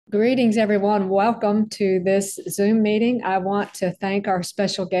Greetings, everyone. Welcome to this Zoom meeting. I want to thank our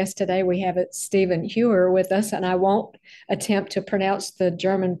special guest today. We have Stephen Heuer with us, and I won't attempt to pronounce the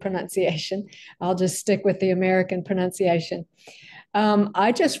German pronunciation. I'll just stick with the American pronunciation.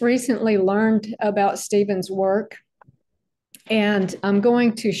 I just recently learned about Stephen's work, and I'm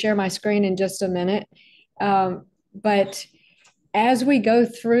going to share my screen in just a minute. But as we go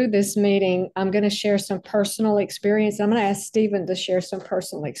through this meeting, I'm going to share some personal experience. I'm going to ask Stephen to share some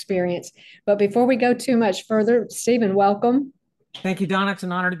personal experience. But before we go too much further, Stephen, welcome. Thank you, Donna. It's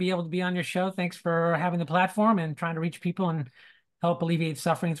an honor to be able to be on your show. Thanks for having the platform and trying to reach people and help alleviate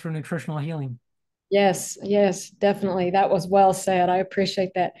suffering through nutritional healing. Yes, yes, definitely. That was well said. I appreciate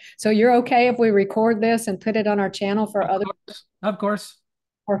that. So you're okay if we record this and put it on our channel for Of other? course. Of course.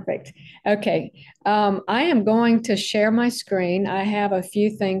 Perfect. Okay. I am going to share my screen. I have a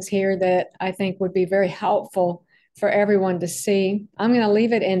few things here that I think would be very helpful for everyone to see. I'm going to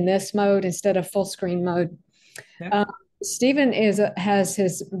leave it in this mode instead of full screen mode. Okay. Um, Stephen has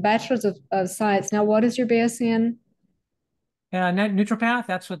his bachelor's of science. Now, what is your BS in? Nutripath,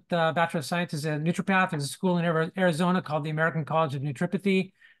 that's what Bachelor of Science is. Nutripath is a school in Arizona called the American College of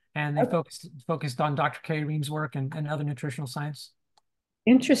Nutripathy, and they focused on Dr. Carey Ream's work and other nutritional science.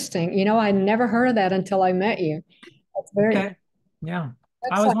 Interesting. I never heard of that until I met you. That's very, Okay. Yeah. I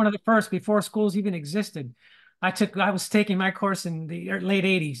that's was like, one of the first before schools even existed. I was taking my course in the late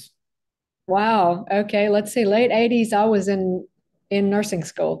 80s. wow. Okay. Let's see. Late 80s, I was in nursing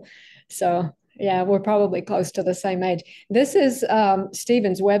school. So, yeah, we're probably close to the same age. This is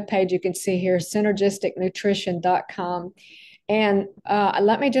Stephen's webpage. You can see here, synergisticnutrition.com. And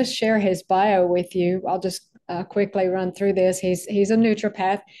let me just share his bio with you. I'll just quickly run through this. He's a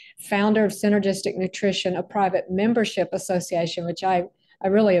Nutripath, founder of Synergistic Nutrition, a private membership association, which I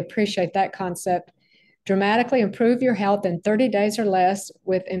really appreciate that concept. Dramatically improve your health in 30 days or less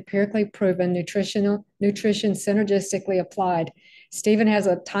with empirically proven nutrition synergistically applied. Stephen has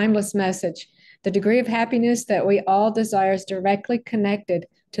a timeless message. The degree of happiness that we all desire is directly connected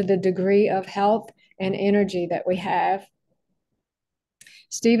to the degree of health and energy that we have.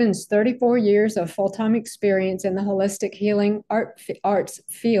 Stephen's 34 years of full-time experience in the holistic healing arts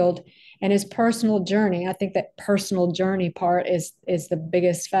field and his personal journey. I think that personal journey part is the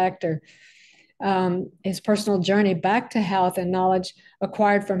biggest factor. His personal journey back to health and knowledge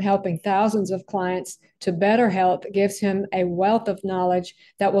acquired from helping thousands of clients to better health gives him a wealth of knowledge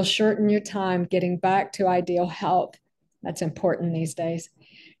that will shorten your time getting back to ideal health. That's important these days.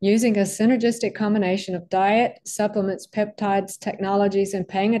 Using a synergistic combination of diet, supplements, peptides, technologies, and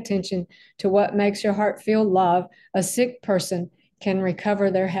paying attention to what makes your heart feel love, a sick person can recover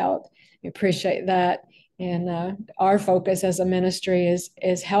their health. We appreciate that. And our focus as a ministry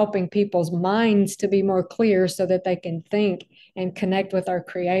is helping people's minds to be more clear so that they can think and connect with our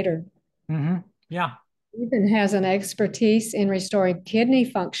Creator. Yeah. Ethan has an expertise in restoring kidney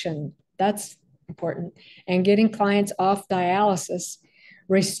function. That's important. And getting clients off dialysis,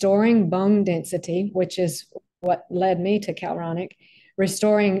 restoring bone density, which is what led me to Calronic,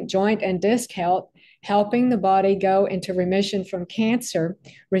 restoring joint and disc health, helping the body go into remission from cancer,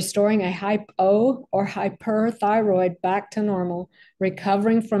 restoring a hypo or hyperthyroid back to normal,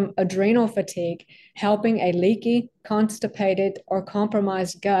 recovering from adrenal fatigue, helping a leaky, constipated, or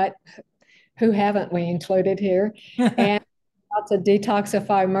compromised gut. Who haven't we included here? And how to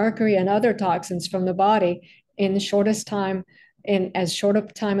detoxify mercury and other toxins from the body in the shortest time, in as short a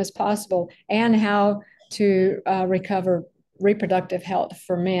time as possible, and how to recover reproductive health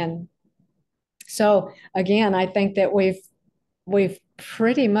for men. So again, I think that we've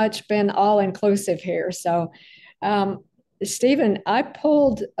pretty much been all inclusive here. So, Stephen, I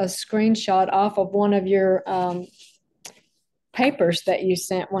pulled a screenshot off of one of your papers that you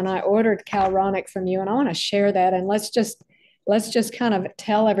sent when I ordered Calronic from you, and I want to share that. And let's just kind of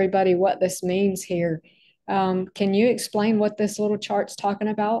tell everybody what this means here. Can you explain what this little chart's talking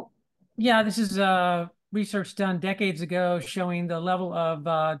about? Yeah, this is research done decades ago showing the level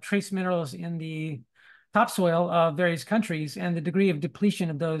of trace minerals in the topsoil of various countries and the degree of depletion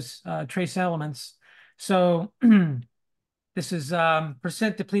of those trace elements. So this is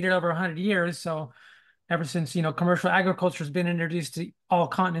percent depleted over 100 years. So ever since, commercial agriculture has been introduced to all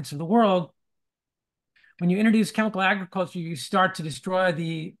continents of the world, when you introduce chemical agriculture, you start to destroy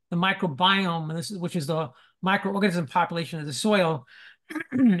the microbiome, which is the microorganism population of the soil.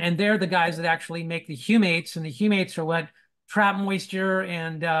 And they're the guys that actually make the humates, and the humates are what trap moisture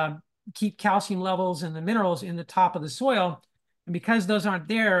and keep calcium levels and the minerals in the top of the soil. And because those aren't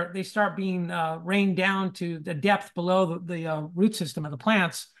there, they start being rained down to the depth below the root system of the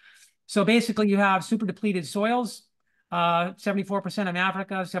plants. So basically, you have super depleted soils, 74% of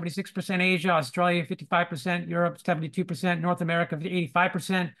Africa, 76% Asia, Australia, 55%, Europe, 72%, North America,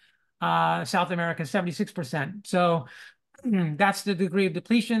 85%, South America, 76%. So that's the degree of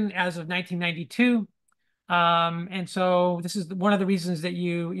depletion as of 1992. And so this is one of the reasons that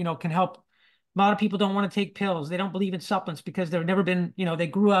you know, can help. A lot of people don't want to take pills. They don't believe in supplements because they've never been, you know, they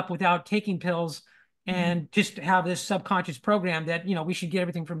grew up without taking pills and just have this subconscious program that, you know, we should get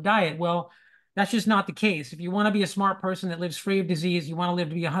everything from diet. Well, that's just not the case. If you want to be a smart person that lives free of disease, you want to live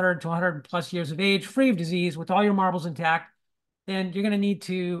to be 100 to 100 plus years of age, free of disease, with all your marbles intact, then you're going to need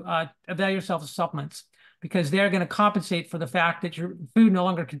to avail yourself of supplements, because they're going to compensate for the fact that your food no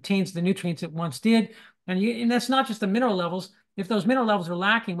longer contains the nutrients it once did. And that's not just the mineral levels. If those mineral levels are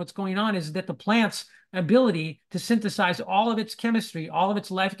lacking, what's going on is that the plant's ability to synthesize all of its chemistry, all of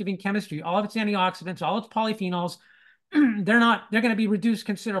its life-giving chemistry, all of its antioxidants, all its polyphenols, they're going to be reduced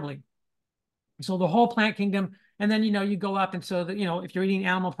considerably. So the whole plant kingdom, and then, you know, you go up. And so that, you know, if you're eating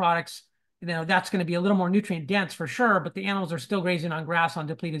animal products, you know, that's going to be a little more nutrient dense for sure, but the animals are still grazing on grass on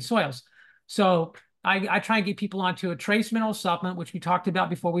depleted soils. So I try and get people onto a trace mineral supplement, which we talked about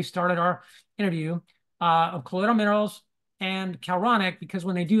before we started our interview, of colloidal minerals and Calronic, because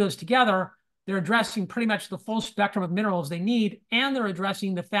when they do those together, they're addressing pretty much the full spectrum of minerals they need. And they're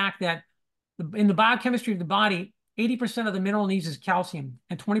addressing the fact that in the biochemistry of the body, 80% of the mineral needs is calcium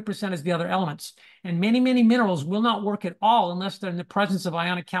and 20% is the other elements. And many, many minerals will not work at all unless they're in the presence of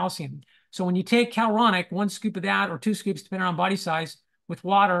ionic calcium. So when you take Calronic, 1 scoop of that or 2 scoops, depending on body size, with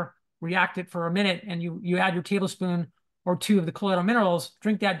water, react it for a minute, and you add your tablespoon or 2 of the colloidal minerals,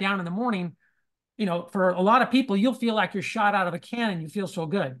 drink that down in the morning, you know, for a lot of people, you'll feel like you're shot out of a cannon. You feel so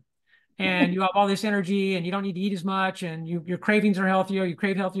good. And you have all this energy and you don't need to eat as much, and your cravings are healthier. You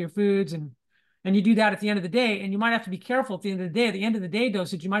crave healthier foods, and you do that at the end of the day. And you might have to be careful at the end of the day. At the end of the day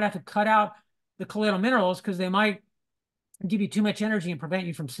dosage, you might have to cut out the colloidal minerals because they might give you too much energy and prevent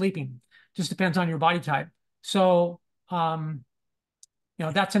you from sleeping. Just depends on your body type. So, you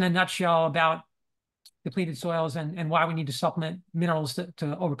know, that's in a nutshell about depleted soils and why we need to supplement minerals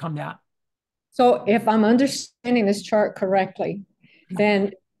to overcome that. So if I'm understanding this chart correctly,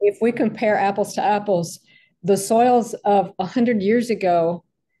 then if we compare apples to apples, the soils of 100 years ago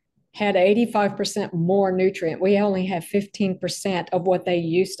had 85% more nutrient. We only have 15% of what they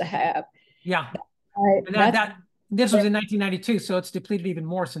used to have. Yeah. Right. This was in 1992, so it's depleted even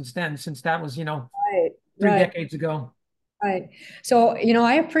more since then, since that was, you know, right, 3 right. decades ago. Right. So, you know,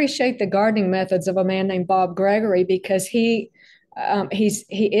 I appreciate the gardening methods of a man named Bob Gregory, because he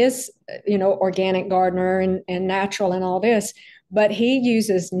is, you know, organic gardener and natural and all this, but he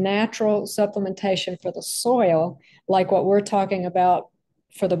uses natural supplementation for the soil, like what we're talking about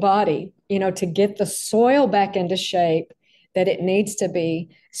for the body, you know, to get the soil back into shape that it needs to be,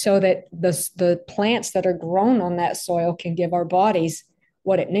 so that the plants that are grown on that soil can give our bodies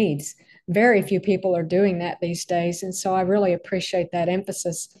what it needs. Very few people are doing that these days. And so I really appreciate that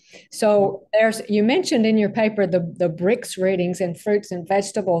emphasis. So you mentioned in your paper the BRICS readings in fruits and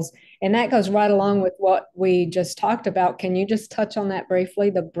vegetables, and that goes right along with what we just talked about. Can you just touch on that briefly,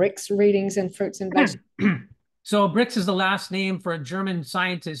 the BRICS readings in fruits and vegetables? So BRICS is the last name for a German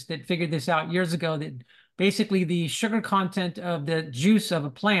scientist that figured this out years ago, that basically the sugar content of the juice of a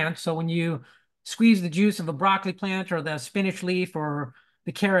plant. So when you squeeze the juice of a broccoli plant or the spinach leaf or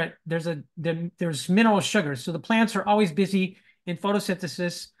the carrot, there's mineral sugars. So the plants are always busy in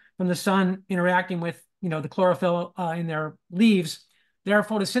photosynthesis from the sun interacting with, you know, the chlorophyll in their leaves. They're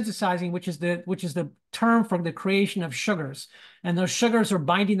photosynthesizing, which is the term for the creation of sugars. And those sugars are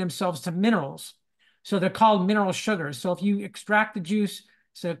binding themselves to minerals. So they're called mineral sugars. So if you extract the juice,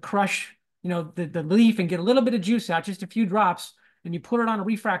 so crush, you know, the leaf and get a little bit of juice out, just a few drops, and you put it on a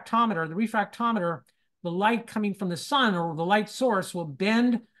refractometer, the light coming from the sun or the light source will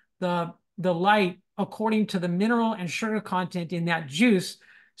bend the light according to the mineral and sugar content in that juice,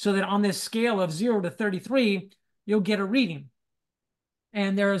 so that on this scale of 0 to 33, you'll get a reading.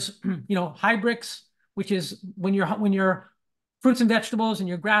 And there's, you know, high BRICS, which is when your fruits and vegetables and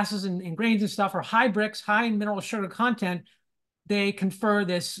your grasses and grains and stuff are high BRICS, high in mineral sugar content, they confer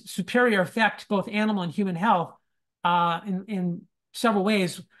this superior effect, both animal and human health, in several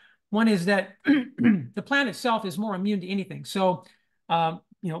ways. One is that the plant itself is more immune to anything. So, you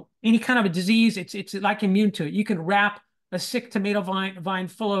know, any kind of a disease, it's like immune to it. You can wrap a sick tomato vine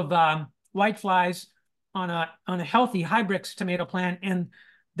full of white flies on a healthy high BRICS tomato plant, and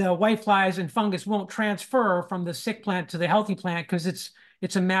the white flies and fungus won't transfer from the sick plant to the healthy plant, because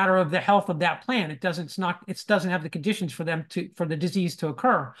it's a matter of the health of that plant. It doesn't have the conditions for the disease to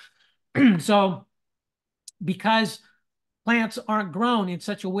occur. So because plants aren't grown in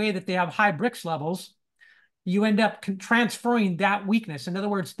such a way that they have high BRICS levels, you end up transferring that weakness. In other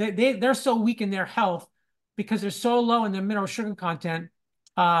words, they're so weak in their health because they're so low in their mineral sugar content.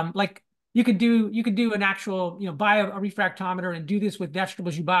 Like you could do an actual, buy a refractometer and do this with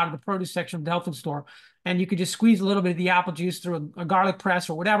vegetables you buy out of the produce section of the health food store. And you could just squeeze a little bit of the apple juice through a garlic press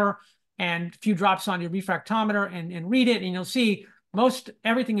or whatever, and a few drops on your refractometer and read it. And you'll see most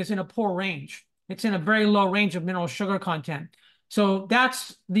everything is in a poor range. It's in a very low range of mineral sugar content. So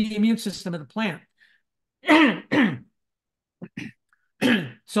that's the immune system of the plant.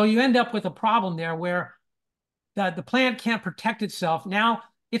 So you end up with a problem there where the plant can't protect itself. Now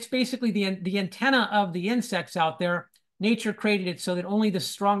it's basically the antenna of the insects out there. Nature created it so that only the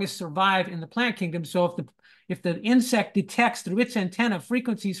strongest survive in the plant kingdom. So if the insect detects through its antenna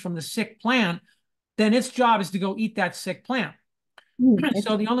frequencies from the sick plant, then its job is to go eat that sick plant.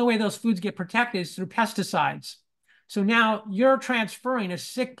 So the only way those foods get protected is through pesticides. So now you're transferring a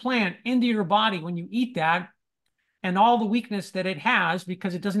sick plant into your body when you eat that, and all the weakness that it has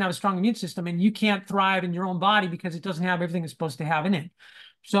because it doesn't have a strong immune system, and you can't thrive in your own body because it doesn't have everything it's supposed to have in it.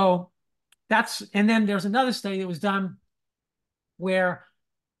 So and then there's another study that was done where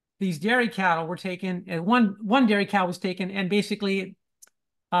these dairy cattle were taken, and one dairy cow was taken, and basically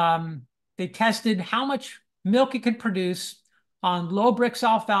they tested how much milk it could produce on low Brix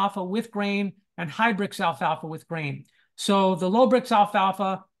alfalfa with grain and high Brix alfalfa with grain. So the low Brix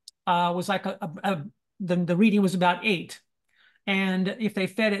alfalfa was like the reading was about 8. And if they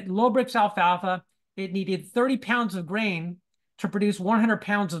fed it low Brix alfalfa, it needed 30 pounds of grain to produce 100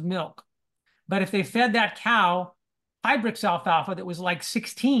 pounds of milk. But if they fed that cow high Brix alfalfa that was like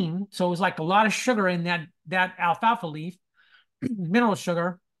 16, so it was like a lot of sugar in that alfalfa leaf, mineral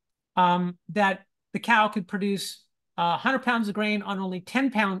sugar, that the cow could produce 100 pounds of grain on only 10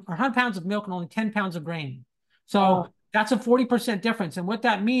 pounds, or 100 pounds of milk on only 10 pounds of grain. So that's a 40% difference. And what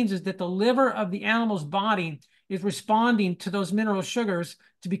that means is that the liver of the animal's body is responding to those mineral sugars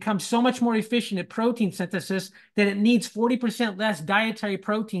to become so much more efficient at protein synthesis that it needs 40% less dietary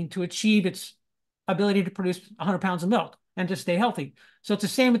protein to achieve its ability to produce 100 pounds of milk and to stay healthy. So it's the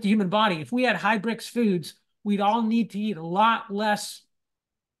same with the human body. If we had high Brix foods, we'd all need to eat a lot less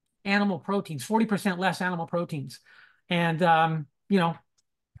animal proteins, 40% less animal proteins. And, another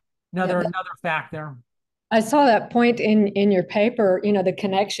fact there. I saw that point in your paper, the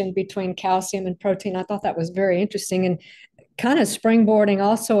connection between calcium and protein. I thought that was very interesting, and kind of springboarding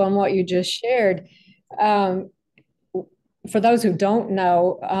also on what you just shared. For those who don't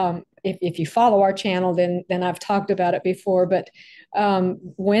know, if you follow our channel, then I've talked about it before, but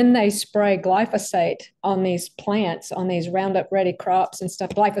when they spray glyphosate on these plants, on these Roundup ready crops and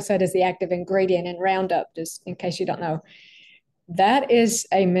stuff, glyphosate is the active ingredient in Roundup, just in case you don't know. That is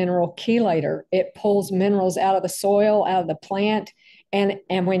a mineral chelator. It pulls minerals out of the soil, out of the plant, and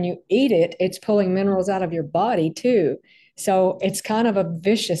when you eat it, it's pulling minerals out of your body too. So it's kind of a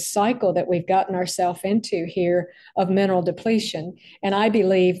vicious cycle that we've gotten ourselves into here of mineral depletion. And I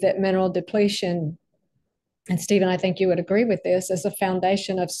believe that mineral depletion, and Stephen, I think you would agree with this, is the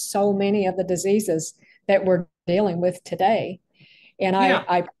foundation of so many of the diseases that we're dealing with today. And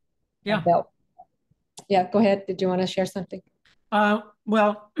I felt, go ahead. Did you want to share something?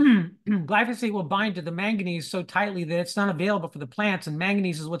 Well, glyphosate will bind to the manganese so tightly that it's not available for the plants, and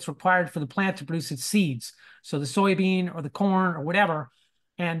manganese is what's required for the plant to produce its seeds. So the soybean or the corn or whatever.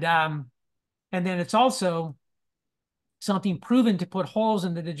 And then it's also something proven to put holes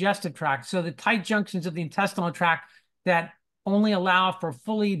in the digestive tract. So the tight junctions of the intestinal tract that only allow for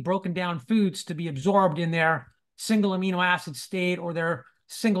fully broken down foods to be absorbed in their single amino acid state or their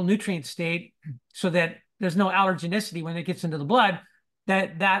single nutrient state, so that there's no allergenicity when it gets into the blood,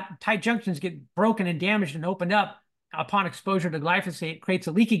 that tight junctions get broken and damaged and opened up upon exposure to glyphosate, creates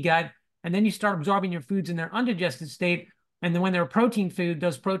a leaky gut, and then you start absorbing your foods in their undigested state. And then when they're a protein food,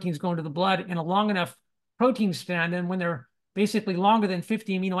 those proteins go into the blood in a long enough protein span. And when they're basically longer than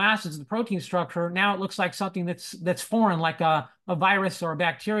 50 amino acids, the protein structure, now it looks like something that's foreign, like a virus or a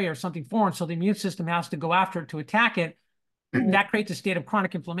bacteria or something foreign. So the immune system has to go after it to attack it. That creates a state of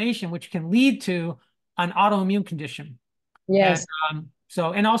chronic inflammation, which can lead to an autoimmune condition. Yes.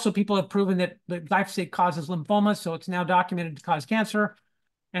 And also people have proven that the glyphosate causes lymphoma, so it's now documented to cause cancer.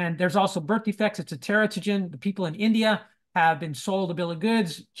 And there's also birth defects. It's a teratogen. The people in India have been sold a bill of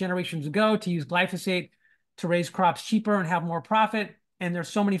goods generations ago to use glyphosate to raise crops cheaper and have more profit. And there's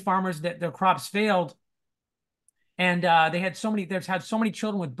so many farmers that their crops failed. And they've had so many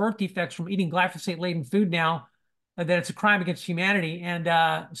children with birth defects from eating glyphosate-laden food now that it's a crime against humanity.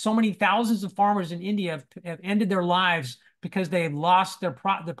 And so many thousands of farmers in India have ended their lives because they've lost the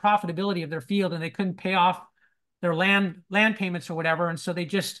profitability of their field, and they couldn't pay off their land payments or whatever. And so they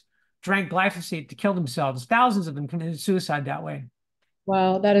just drank glyphosate to kill themselves. Thousands of them committed suicide that way.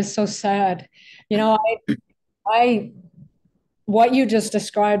 Wow, that is so sad. You know, I what you just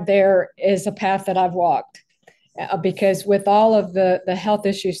described there is a path that I've walked because with all of the health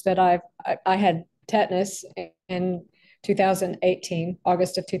issues that I had tetanus in 2018,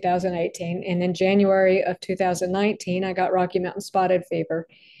 August of 2018, and in January of 2019, I got Rocky Mountain spotted fever.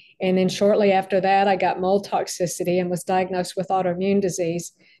 And then shortly after that, I got mold toxicity and was diagnosed with autoimmune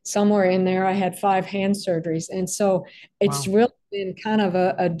disease. Somewhere in there, I had 5 hand surgeries. And so it's Wow. really been kind of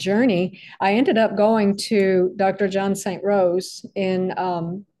a journey. I ended up going to Dr. John St. Rose in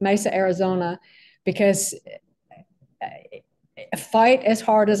Mesa, Arizona, because fight as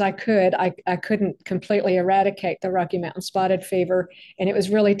hard as I could, I couldn't completely eradicate the Rocky Mountain spotted fever, and it was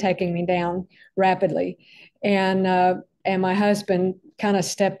really taking me down rapidly. And my husband kind of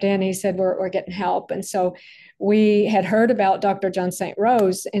stepped in. He said, we're getting help. And so we had heard about Dr. John St.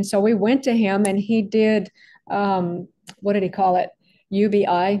 Rose. And so we went to him and he did, what did he call it?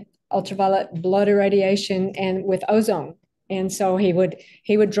 UBI, ultraviolet blood irradiation, and with ozone. And so he would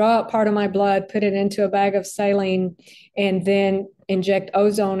draw out part of my blood, put it into a bag of saline, and then inject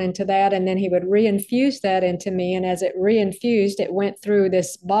ozone into that. And then he would reinfuse that into me. And as it reinfused, it went through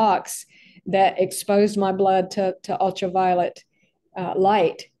this box that exposed my blood to ultraviolet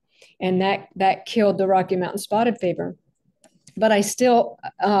light. And that killed the Rocky Mountain spotted fever. But I still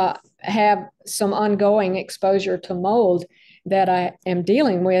have some ongoing exposure to mold that I am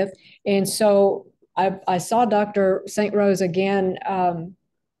dealing with. And so I saw Dr. St. Rose again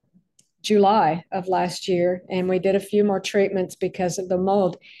July of last year, and we did a few more treatments because of the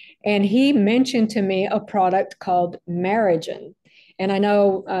mold. And he mentioned to me a product called Marigen. And I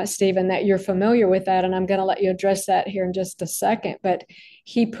know, Stephen, that you're familiar with that, and I'm going to let you address that here in just a second. But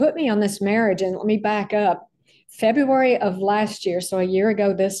he put me on this Marigen. Let me back up. February of last year, so a year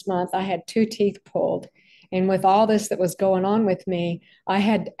ago this month, I had 2 teeth pulled. And with all this that was going on with me, I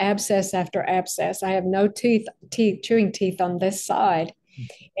had abscess after abscess. I have no chewing teeth on this side.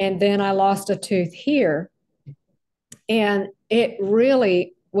 And then I lost a tooth here. And it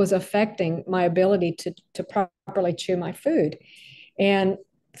really was affecting my ability to properly chew my food. And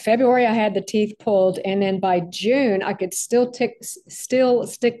February, I had the teeth pulled. And then by June, I could still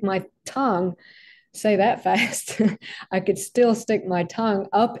stick my tongue, say that fast. I could still stick my tongue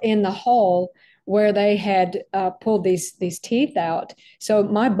up in the hole where they had pulled these teeth out. So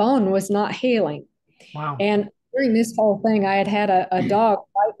my bone was not healing. Wow. And during this whole thing, I had a dog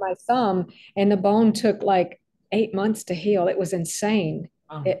bite my thumb, and the bone took like 8 months to heal. It was insane.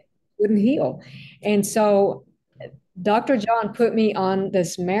 Wow. It wouldn't heal. And so Dr. John put me on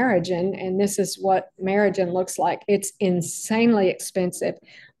this Marigen, and this is what Marigen looks like. It's insanely expensive,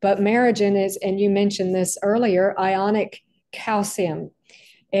 but Marigen is, and you mentioned this earlier, ionic calcium.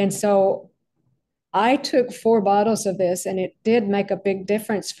 And so I took 4 bottles of this, and it did make a big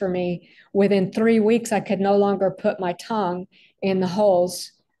difference for me. Within 3 weeks, I could no longer put my tongue in the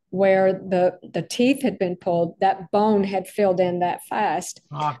holes where the teeth had been pulled. That bone had filled in that fast.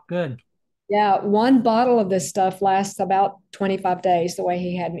 Oh, good. Yeah, 1 bottle of this stuff lasts about 25 days, the way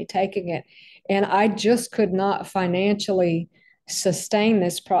he had me taking it. And I just could not financially sustain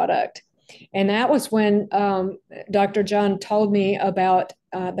this product. And that was when Dr. John told me about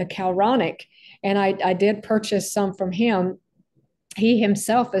the Calronic. And I did purchase some from him. He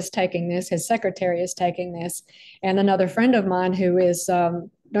himself is taking this, his secretary is taking this, and another friend of mine who is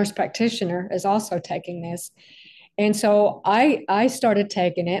nurse practitioner is also taking this. And so I started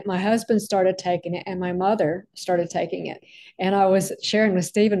taking it, my husband started taking it, and my mother started taking it. And I was sharing with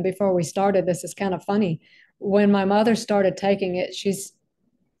Stephen before we started, this is kind of funny. When my mother started taking it, she'd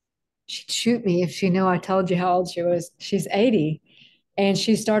shoot me if she knew I told you how old she was. She's 80, and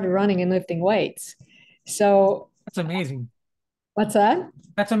she started running and lifting weights. So That's amazing. what's that?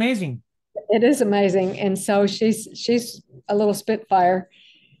 That's amazing. It is amazing. And so she's a little spitfire.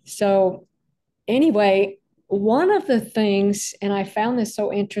 So anyway, one of the things, and I found this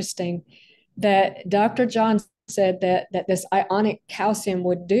so interesting, that Dr. John said that this ionic calcium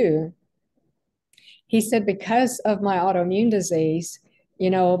would do. He said, because of my autoimmune disease,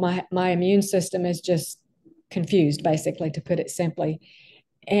 my immune system is just confused, basically, to put it simply.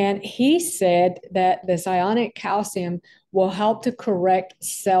 And he said that this ionic calcium will help to correct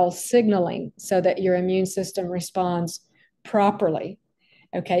cell signaling so that your immune system responds properly.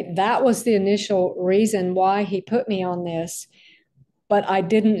 Okay, that was the initial reason why he put me on this, but I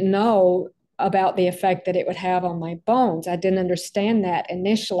didn't know about the effect that it would have on my bones. I didn't understand that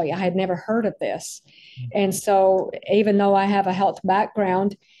initially. I had never heard of this. And so even though I have a health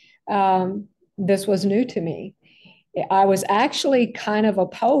background, this was new to me. I was actually kind of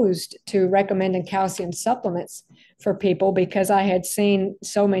opposed to recommending calcium supplements for people because I had seen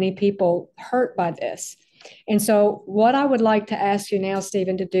so many people hurt by this. And so, what I would like to ask you now,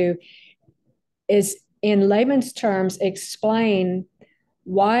 Stephen, to do is, in layman's terms, explain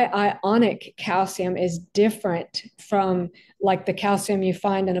why ionic calcium is different from like the calcium you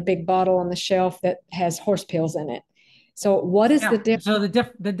find in a big bottle on the shelf that has horse pills in it. So, what is the Yeah. difference? So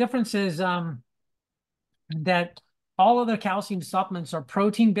the difference is that all of the calcium supplements are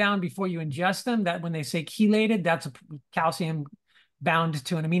protein bound before you ingest them. That when they say chelated, that's a calcium bound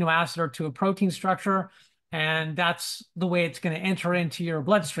to an amino acid or to a protein structure. And that's the way it's going to enter into your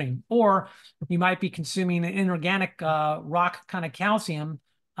bloodstream. Or you might be consuming an inorganic rock kind of calcium,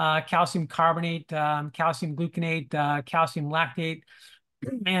 calcium carbonate, calcium gluconate, calcium lactate.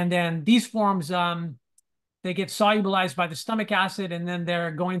 And then these forms, they get solubilized by the stomach acid, and then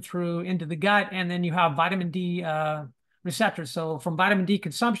they're going through into the gut, and then you have vitamin D receptors. So from vitamin D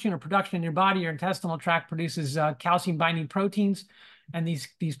consumption or production in your body, your intestinal tract produces calcium binding proteins, and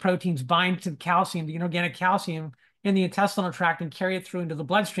these proteins bind to the calcium, the inorganic calcium in the intestinal tract, and carry it through into the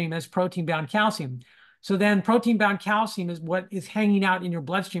bloodstream as protein bound calcium. So then protein bound calcium is what is hanging out in your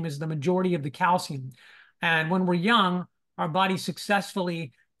bloodstream is the majority of the calcium. And when we're young, our body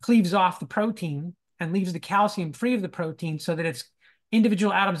successfully cleaves off the protein and leaves the calcium free of the protein so that it's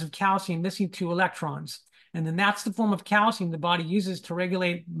individual atoms of calcium missing two electrons. And then that's the form of calcium the body uses to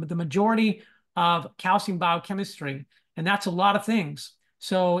regulate the majority of calcium biochemistry. And that's a lot of things.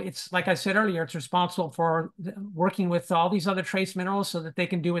 So it's, like I said earlier, it's responsible for working with all these other trace minerals so that they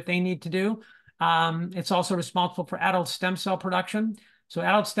can do what they need to do. It's also responsible for adult stem cell production. So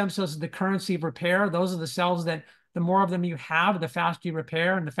adult stem cells is the currency of repair. Those are the cells that the more of them you have, the faster you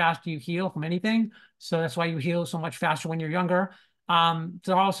repair and the faster you heal from anything. So that's why you heal so much faster when you're younger.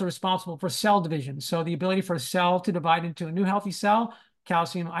 They're also responsible for cell division. So the ability for a cell to divide into a new healthy cell,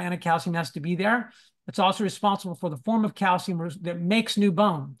 ionic calcium has to be there. It's also responsible for the form of calcium that makes new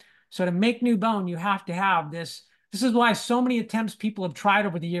bone. So to make new bone, you have to have this. This is why so many attempts people have tried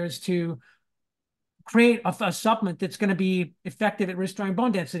over the years to create a supplement that's going to be effective at restoring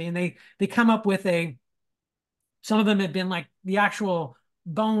bone density. And they come up with some of them have been like the actual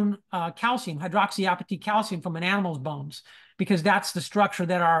bone calcium, hydroxyapatite calcium from an animal's bones, because that's the structure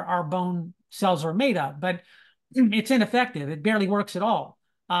that our bone cells are made of. But it's ineffective. It barely works at all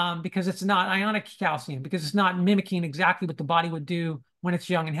because it's not ionic calcium, because it's not mimicking exactly what the body would do when it's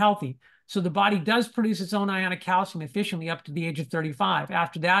young and healthy. So the body does produce its own ionic calcium efficiently up to the age of 35.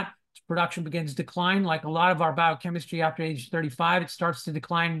 After that, production begins to decline. Like a lot of our biochemistry after age 35, it starts to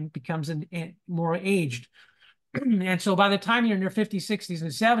decline and becomes more aged. And so by the time you're in your 50s, 60s, and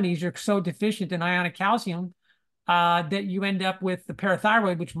 70s, you're so deficient in ionic calcium that you end up with the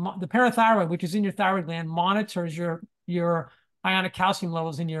parathyroid, which is in your thyroid gland, monitors your ionic calcium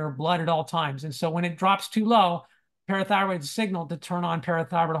levels in your blood at all times. And so when it drops too low, parathyroid signal to turn on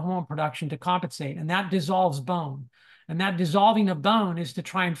parathyroid hormone production to compensate, and that dissolves bone. And that dissolving of bone is to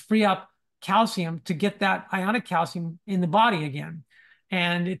try and free up calcium to get that ionic calcium in the body again.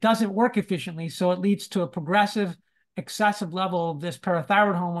 And it doesn't work efficiently, so it leads to a progressive, excessive level of this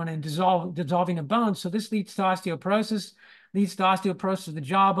parathyroid hormone and dissolving of bone. So this leads to osteoporosis, of the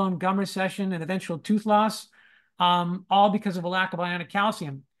jawbone, gum recession, and eventual tooth loss, all because of a lack of ionic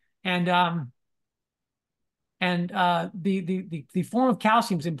calcium. And the form of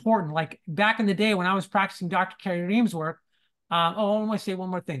calcium is important. Like back in the day when I was practicing Dr. Carrie Ream's work, I want to say one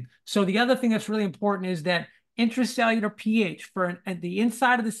more thing. So the other thing that's really important is that intracellular pH, for the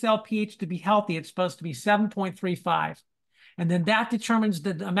inside of the cell pH to be healthy, it's supposed to be 7.35. And then that determines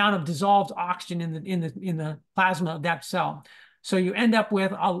the amount of dissolved oxygen in the plasma of that cell. So you end up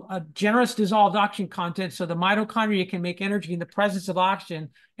with a generous dissolved oxygen content, so the mitochondria can make energy in the presence of oxygen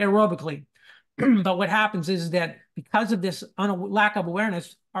aerobically. But what happens is that because of this lack of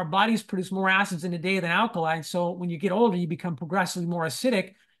awareness, our bodies produce more acids in a day than alkaline. So when you get older, you become progressively more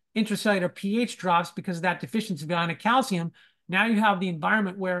acidic. Intracellular pH drops because of that deficiency of ionic calcium. Now you have the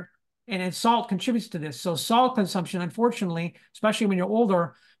environment where, and salt contributes to this. So salt consumption, unfortunately, especially when you're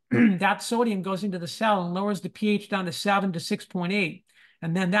older, that sodium goes into the cell and lowers the pH down to 7 to 6.8.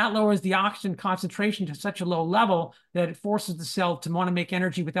 And then that lowers the oxygen concentration to such a low level that it forces the cell to want to make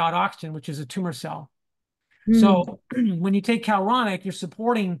energy without oxygen, which is a tumor cell. So when you take Calronic, you're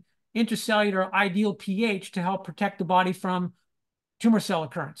supporting intracellular ideal pH to help protect the body from tumor cell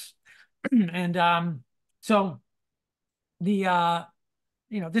occurrence. And so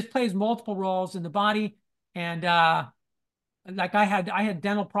this plays multiple roles in the body. And like I had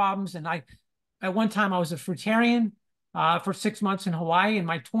dental problems, and at one time I was a fruitarian for 6 months in Hawaii in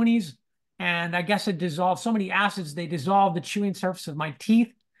my 20s. And I guess it dissolved so many acids, they dissolved the chewing surface of my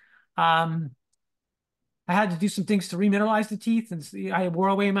teeth. Um, I had to do some things to remineralize the teeth, and I wore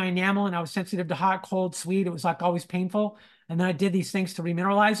away my enamel, and I was sensitive to hot, cold, sweet. It was like always painful. And then I did these things to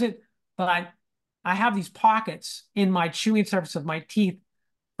remineralize it. But I have these pockets in my chewing surface of my teeth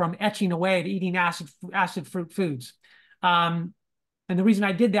from etching away to eating acid fruit foods. And the reason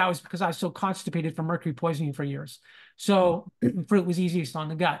I did that was because I was so constipated from mercury poisoning for years. So fruit was easiest on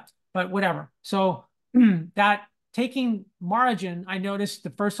the gut, but whatever. So that taking Margin, I noticed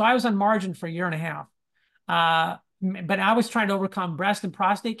so I was on Margin for a year and a half. But I was trying to overcome breast and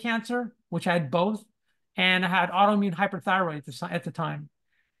prostate cancer, which I had both, and I had autoimmune hyperthyroid at the time.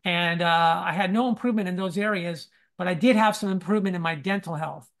 And I had no improvement in those areas, but I did have some improvement in my dental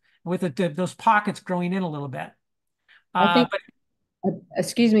health with those pockets growing in a little bit. I think, But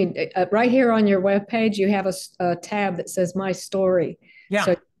excuse me, right here on your webpage, you have a tab that says My Story. yeah,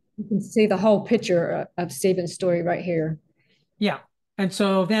 So you can see the whole picture of Stephen's story right here. yeah. And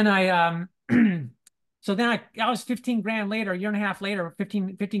so then I was 15 grand later, a year and a half later,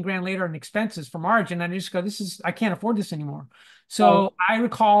 15 grand later in expenses for Margin. And I just go, I can't afford this anymore. Oh, So I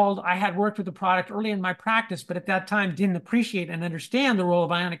recalled I had worked with the product early in my practice, but at that time didn't appreciate and understand the role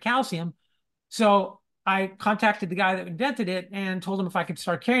of ionic calcium. So I contacted the guy that invented it and told him if I could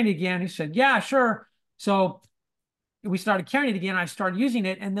start carrying it again. He said, yeah, sure. So we started carrying it again. I started using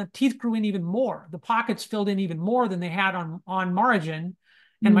it, and the teeth grew in even more. The pockets filled in even more than they had on Margin,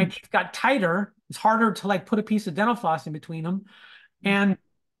 and my teeth got tighter. It's harder to like put a piece of dental floss in between them. And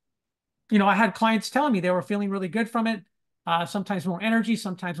I had clients telling me they were feeling really good from it. Sometimes more energy,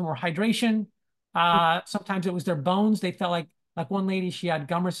 sometimes more hydration. Sometimes it was their bones. They felt like one lady, she had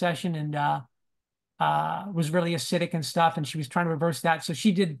gum recession and was really acidic and stuff, and she was trying to reverse that. So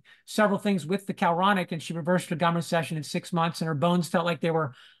she did several things with the Calronic, and she reversed her gum recession in 6 months, and her bones felt like they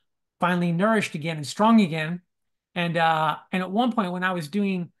were finally nourished again and strong again. And at one point, when I was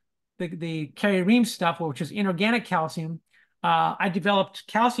doing the Calronic stuff, which was inorganic calcium, I developed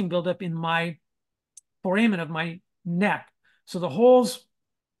calcium buildup in my foramen of my neck. So the holes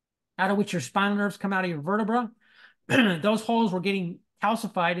out of which your spinal nerves come out of your vertebra, those holes were getting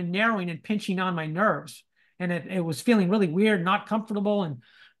calcified and narrowing and pinching on my nerves. And it was feeling really weird, not comfortable.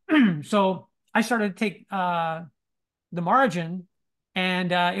 And so I started to take the Margin,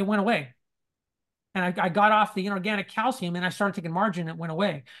 and it went away. And I got off the inorganic calcium, and I started taking Margin, and it went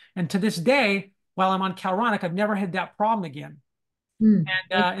away. And to this day, while I'm on Calronic, I've never had that problem again. And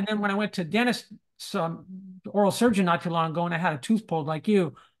then when I went to dentist, some oral surgeon not too long ago, and I had a tooth pulled like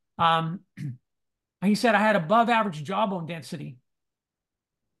you, he said I had above average jawbone density.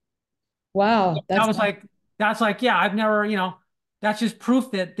 wow, I was like, that's like, yeah, I've never, that's just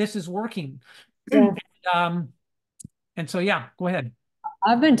proof that this is working. yeah. um, and so, yeah, go ahead.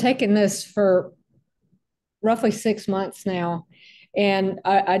 I've been taking this for roughly 6 months now, and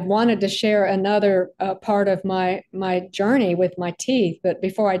I'd wanted to share another part of my journey with my teeth. But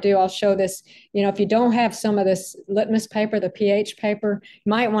before I do, I'll show this. If you don't have some of this litmus paper, the pH paper, you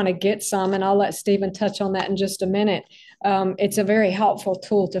might want to get some, and I'll let Stephen touch on that in just a minute. It's a very helpful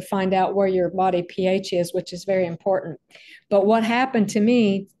tool to find out where your body pH is, which is very important. But what happened to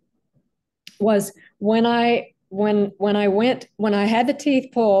me was when I had the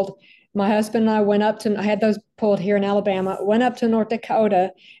teeth pulled, my husband and I went up to, I had those pulled here in Alabama, went up to North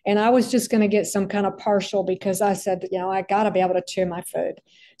Dakota, and I was just going to get some kind of partial because I said, I got to be able to chew my food.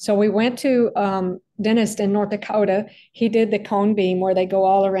 So we went to dentist in North Dakota. He did the cone beam where they go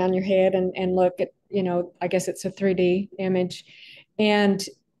all around your head and look at, I guess it's a 3D image. And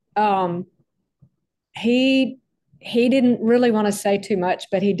he he didn't really want to say too much,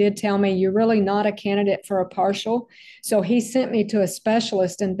 but he did tell me, you're really not a candidate for a partial. So he sent me to a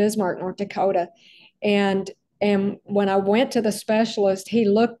specialist in Bismarck, North Dakota. And when I went to the specialist, he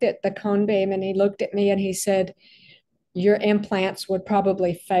looked at the cone beam and he looked at me and he said, your implants would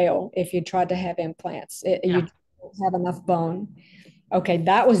probably fail if you tried to have implants. You don't have enough bone. Okay,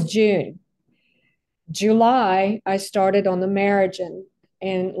 that was June. July, I started on the Margin.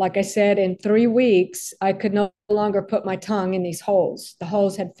 And like I said, in 3 weeks, I could no longer put my tongue in these holes. The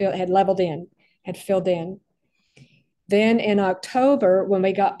holes had leveled in, had filled in. Then in October, when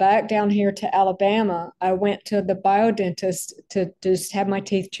we got back down here to Alabama, I went to the biodentist to just have my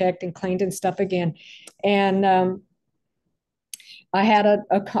teeth checked and cleaned and stuff again. And I had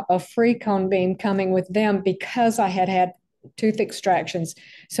a free cone beam coming with them because I had tooth extractions.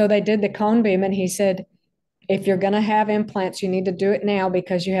 So they did the cone beam, and he said, if you're going to have implants, you need to do it now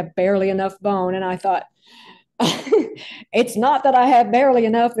because you have barely enough bone. And I thought, it's not that I have barely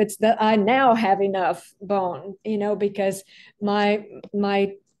enough, it's that I now have enough bone, because my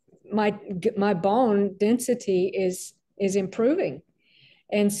my bone density is improving.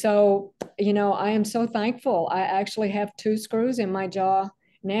 And so, I am so thankful. I actually have 2 screws in my jaw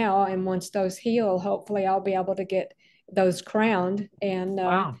now, and once those heal, hopefully I'll be able to get those crowned and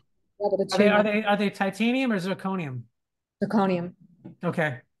Wow. be able to Are they chew are more they are they titanium or zirconium? zirconium.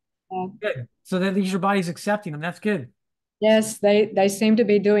 Okay, Uh, good. So that leaves your body's accepting them. That's good. yes, they seem to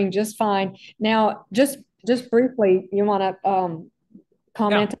be doing just fine. Now, just briefly, you want to Yeah.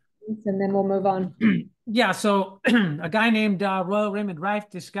 comment on this, and then we'll move on. Yeah, so a guy named Royal Raymond Rife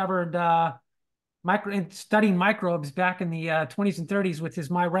discovered studying microbes back in the 20s and 30s with his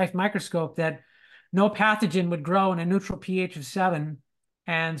Rife microscope that no pathogen would grow in a neutral pH of 7.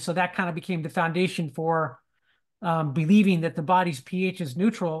 And so that kind of became the foundation for believing that the body's pH is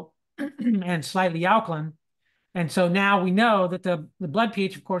neutral and slightly alkaline. And so now we know that the blood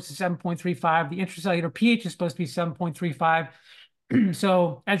pH, of course, is 7.35. The intracellular pH is supposed to be 7.35.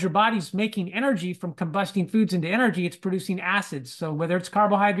 So as your body's making energy from combusting foods into energy, it's producing acids. So whether it's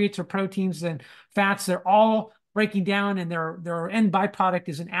carbohydrates or proteins and fats, they're all breaking down, and their end byproduct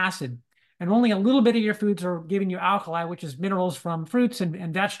is an acid. And only a little bit of your foods are giving you alkali, which is minerals from fruits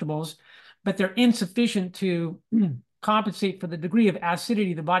and vegetables, but they're insufficient to compensate for the degree of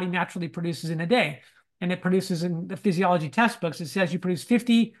acidity the body naturally produces in a day. And it produces, in the physiology textbooks, it says you produce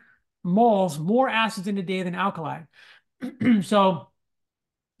 50 moles more acids in a day than alkali. So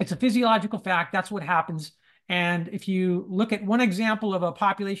it's a physiological fact. That's what happens. And if you look at one example of a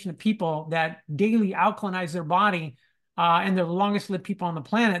population of people that daily alkalinize their body, and they're the longest lived people on the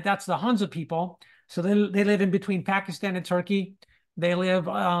planet, that's the Hunza people. So they live in between Pakistan and Turkey. They live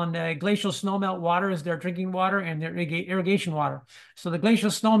on glacial snowmelt water as their drinking water and their irrigation water. So the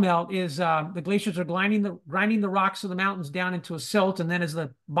glacial snowmelt is the glaciers are grinding the rocks of the mountains down into a silt, and then as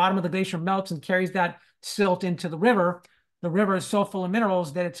the bottom of the glacier melts and carries that silt into the river is so full of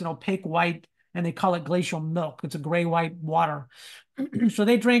minerals that it's an opaque white, and they call it glacial milk. It's a gray white water. So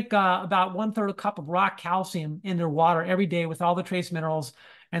they drink about 1/3 a cup of rock calcium in their water every day with all the trace minerals,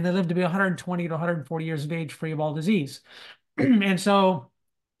 and they live to be 120 to 140 years of age, free of all disease. And so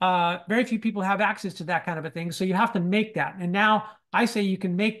very few people have access to that kind of a thing. So you have to make that. And now I say you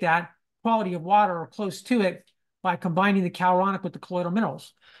can make that quality of water or close to it by combining the Calronic with the colloidal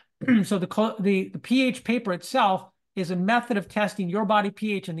minerals. So the pH paper itself is a method of testing your body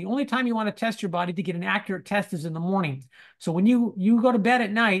pH. And the only time you want to test your body to get an accurate test is in the morning. So when you go to bed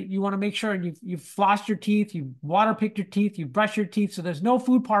at night, you want to make sure you've flossed your teeth, you've water picked your teeth, you've brushed your teeth, so there's no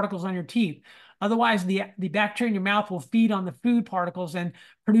food particles on your teeth. Otherwise, the bacteria in your mouth will feed on the food particles and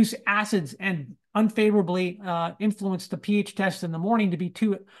produce acids and unfavorably influence the pH test in the morning to be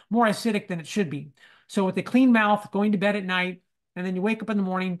more acidic than it should be. So with a clean mouth, going to bed at night, and then you wake up in the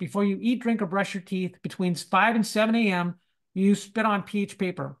morning, before you eat, drink, or brush your teeth, between 5 and 7 a.m., you spit on pH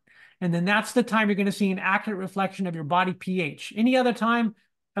paper. And then that's the time you're going to see an accurate reflection of your body pH. Any other time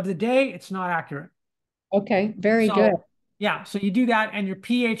of the day, it's not accurate. Okay, very good. So, yeah, so you do that, and your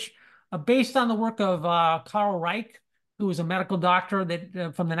pH, based on the work of Carl Reich, who was a medical doctor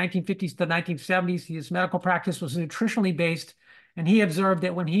that from the 1950s to the 1970s, his medical practice was nutritionally based, and he observed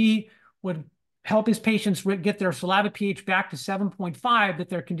that when he would help his patients get their saliva pH back to 7.5, that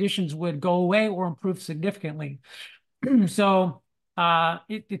their conditions would go away or improve significantly. So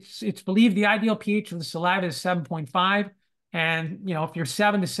it's believed the ideal pH of the saliva is 7.5. And, if you're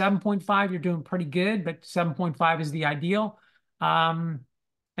 7 to 7.5, you're doing pretty good, but 7.5 is the ideal. And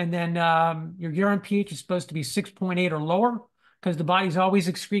then your urine pH is supposed to be 6.8 or lower, because the body's always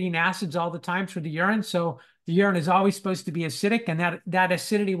excreting acids all the time through the urine. So the urine is always supposed to be acidic, and that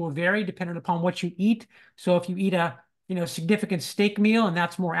acidity will vary depending upon what you eat. So if you eat a significant steak meal and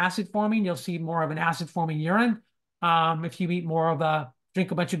that's more acid forming, you'll see more of an acid forming urine. If you eat more of drink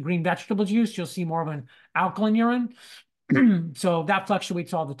a bunch of green vegetable juice, you'll see more of an alkaline urine. So that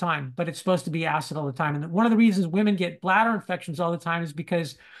fluctuates all the time, but it's supposed to be acid all the time. And one of the reasons women get bladder infections all the time is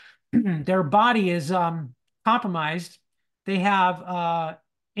because their body is compromised. They have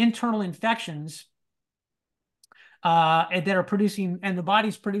internal infections that are producing, and the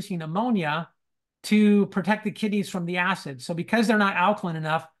body's producing ammonia to protect the kidneys from the acid. So because they're not alkaline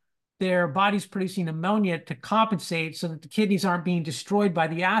enough, their body's producing ammonia to compensate so that the kidneys aren't being destroyed by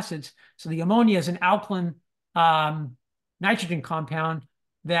the acids. So the ammonia is an alkaline nitrogen compound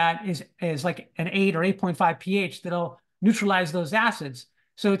that is like an 8 or 8.5 pH that'll neutralize those acids.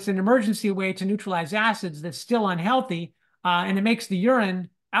 So it's an emergency way to neutralize acids that's still unhealthy, and it makes the urine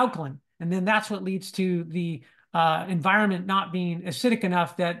alkaline. And then that's what leads to the environment not being acidic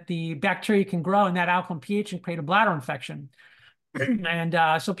enough that the bacteria can grow in that alkaline pH and create a bladder infection.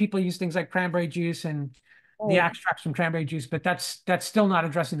 And so people use things like cranberry juice and the Oh, extracts from cranberry juice, but that's still not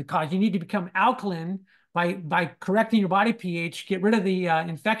addressing the cause. You need to become alkaline by correcting your body pH, get rid of the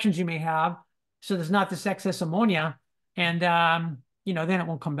infections you may have, so there's not this excess ammonia, and then it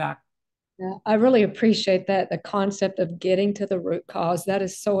won't come back. yeah. I really appreciate that, the concept of getting to the root cause. That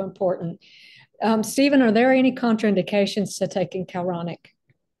is so important. Stephen, are there any contraindications to taking Calronic?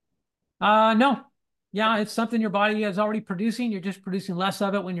 No. Yeah, it's something your body is already producing. You're just producing less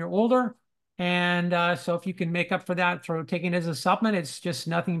of it when you're older. And so if you can make up for that through taking it as a supplement, it's just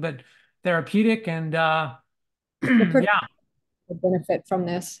nothing but therapeutic. And You're pretty yeah. benefit from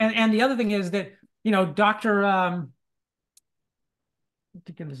this. And the other thing is that, Dr. I'm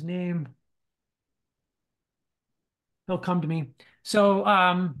thinking his name, he'll come to me. So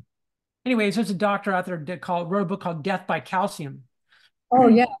anyways, there's a doctor out there that wrote a book called Death by Calcium. Oh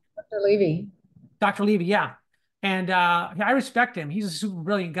yeah, Dr. Levy. Dr. Levy, yeah. And I respect him. He's a super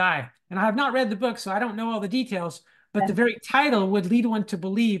brilliant guy. And I have not read the book, so I don't know all the details, but the Yeah. very title would lead one to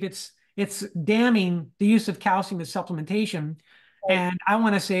believe it's damning the use of calcium as supplementation. Right. And I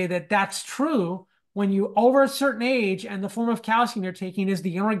want to say that that's true when you over a certain age and the form of calcium you're taking is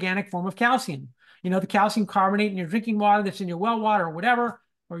the inorganic form of calcium. The calcium carbonate in your drinking water that's in your well water or whatever,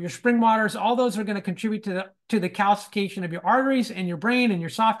 or your spring waters, all those are going to contribute to the calcification of your arteries and your brain and your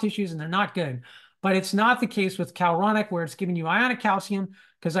soft tissues, and they're not good. But it's not the case with Calronic, where it's giving you ionic calcium,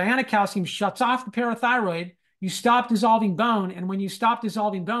 because ionic calcium shuts off the parathyroid. You stop dissolving bone. And when you stop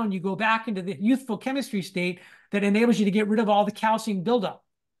dissolving bone, you go back into the youthful chemistry state that enables you to get rid of all the calcium buildup.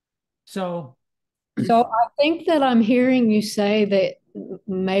 So, So I think that I'm hearing you say that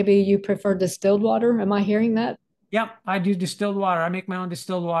maybe you prefer distilled water. Am I hearing that? yeah, I do distilled water. I make my own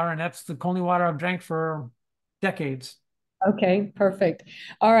distilled water, and that's the only water I've drank for decades. Okay, perfect.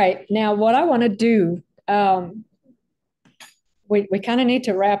 All right. Now, what I want to do, we kind of need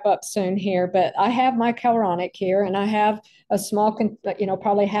to wrap up soon here, but I have my Calronic here and I have a small,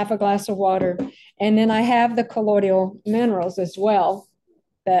 probably half a glass of water. And then I have the colloidal minerals as well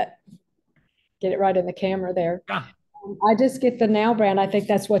that get it right in the camera there. Yeah, I just get the Now brand. I think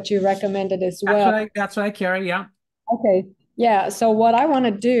that's what you recommended as that's well. what I carry. Yeah. Okay. Yeah. So what I want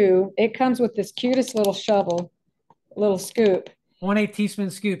to do, it comes with this cutest little shovel, little scoop. 1/8 teaspoon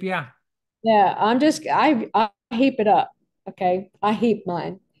scoop. Yeah. Yeah. I heap it up. Okay. I heap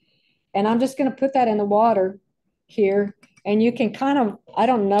mine. And I'm just going to put that in the water here. And you can kind of, I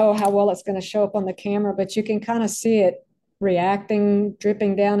don't know how well it's going to show up on the camera, but you can kind of see it reacting,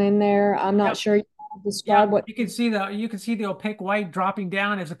 dripping down in there. I'm not Yep. sure you can Yeah, describe what. you can see the opaque white dropping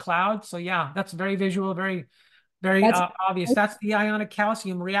down as a cloud. So yeah, that's very visual, very very That's obvious. That's the ionic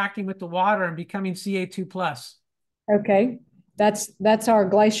calcium reacting with the water and becoming Ca2 plus. okay. That's our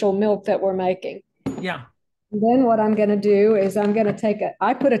glacial milk that we're making. Yeah. And then what I'm going to do is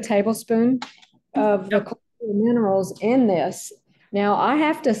I put a tablespoon of the Yep. minerals in this. Now, I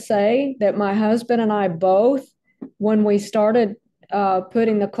have to say that my husband and I both, when we started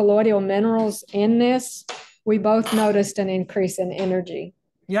putting the colloidal minerals in this, we both noticed an increase in energy.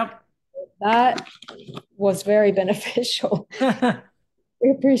 Yep. That was very beneficial. And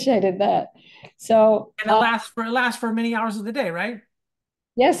We appreciated that. So, it lasts for many hours of the day, right?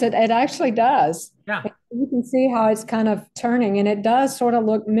 yes, it actually does. Yeah. You can see how it's kind of turning, and it does sort of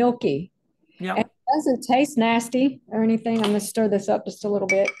look milky. And Yep. it doesn't taste nasty or anything. I'm going to stir this up just a little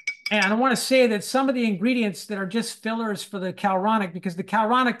bit. And I want to say that some of the ingredients that are just fillers for the Calronic, because the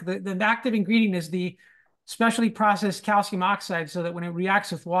Calronic, the active ingredient is the specially processed calcium oxide, so that when it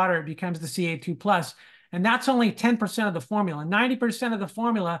reacts with water, it becomes the Ca2 plus. And that's only 10% of the formula. 90% of the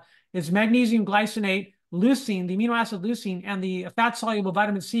formula is magnesium glycinate, leucine, the amino acid leucine, and the fat-soluble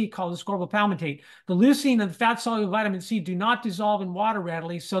vitamin C called ascorbyl palmitate. The leucine and the fat-soluble vitamin C do not dissolve in water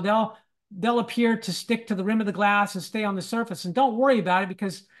readily, so they'll appear to stick to the rim of the glass and stay on the surface. And don't worry about it,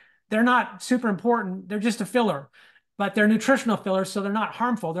 because they're not super important. They're just a filler, but they're nutritional fillers, so they're not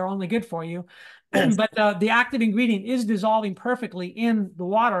harmful. They're only good for you. Yes. But the active ingredient is dissolving perfectly in the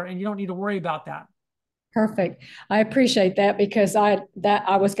water, and you don't need to worry about that. Perfect. I appreciate that because I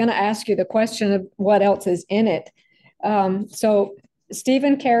was going to ask you the question of what else is in it. So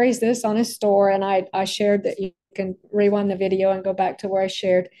Stephen carries this on his store, and I shared that you can rewind the video and go back to where I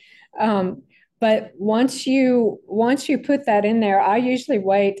shared. But once you put that in there, I usually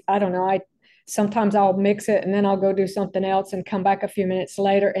wait. I don't know. Sometimes I'll mix it and then I'll go do something else and come back a few minutes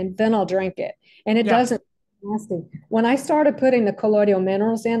later and then I'll drink it. And it Yeah. doesn't nasty. When I started putting the colloidal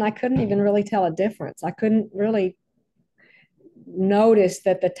minerals in, I couldn't even really tell a difference. I couldn't really notice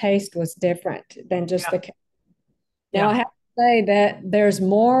that the taste was different than just Yeah. the. Now I Yeah. have to say that there's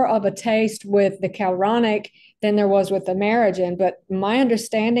more of a taste with the Calronic than there was with the Amerigen, but my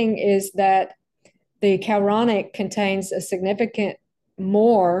understanding is that the Calronic contains a significant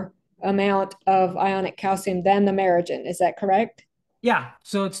more amount of ionic calcium than the Merigen. Is that correct? Yeah,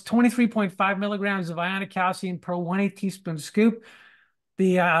 so it's 23.5 milligrams of ionic calcium per 1/8 teaspoon scoop.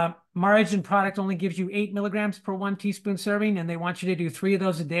 The Margin product only gives you 8 milligrams per 1 teaspoon serving, and they want you to do 3 of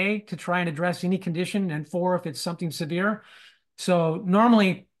those a day to try and address any condition, and 4 if it's something severe. So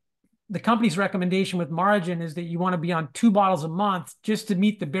normally, the company's recommendation with Margin is that you want to be on 2 bottles a month just to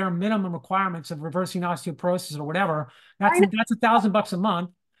meet the bare minimum requirements of reversing osteoporosis or whatever. That's $1,000 a month.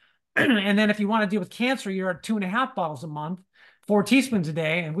 And then if you want to deal with cancer, you're at 2.5 bottles a month, 4 teaspoons a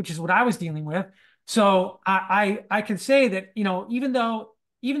day, and which is what I was dealing with. So I can say that, you know, even though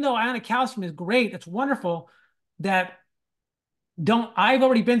ionic calcium is great, it's wonderful, that I've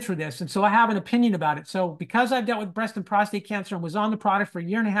already been through this, and so I have an opinion about it. So because I've dealt with breast and prostate cancer and was on the product for a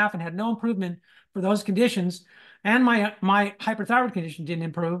year and a half and had no improvement for those conditions, and my hyperthyroid condition didn't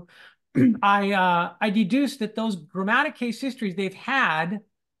improve, I deduced that those dramatic case histories they've had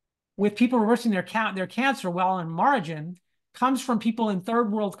with people reversing their cancer while on Margin comes from people in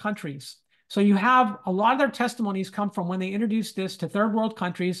third world countries. So you have a lot of their testimonies come from when they introduced this to third world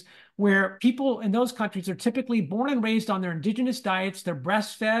countries, where people in those countries are typically born and raised on their indigenous diets. They're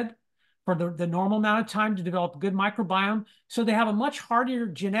breastfed for the normal amount of time to develop a good microbiome. So they have a much hardier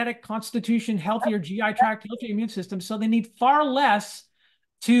genetic constitution, healthier GI tract, healthier immune system. So they need far less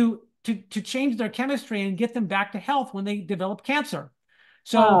to change their chemistry and get them back to health when they develop cancer.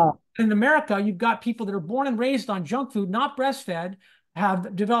 So in America, you've got people that are born and raised on junk food, not breastfed,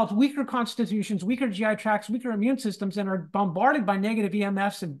 have developed weaker constitutions, weaker GI tracts, weaker immune systems, and are bombarded by negative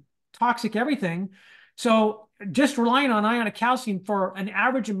EMFs and toxic everything. So just relying on ionic calcium for an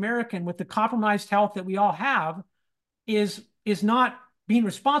average American with the compromised health that we all have is not being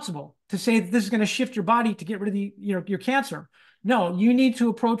responsible to say that this is going to shift your body to get rid of your cancer. No, you need to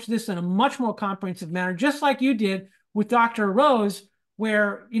approach this in a much more comprehensive manner, just like you did with Dr. Rose,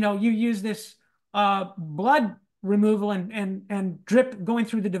 where you use this blood removal and drip going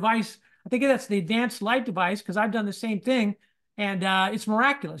through the device. I think that's the advanced light device, because I've done the same thing, and it's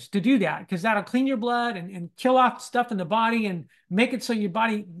miraculous to do that, because that'll clean your blood and kill off stuff in the body and make it so your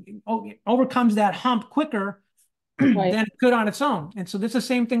body overcomes that hump quicker than it could on its own. And so this is the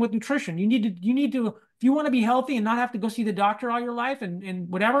same thing with nutrition. You need to, if you want to be healthy and not have to go see the doctor all your life and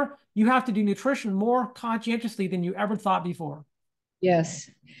whatever, you have to do nutrition more conscientiously than you ever thought before. Yes.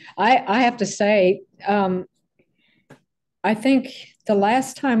 I have to say, I think the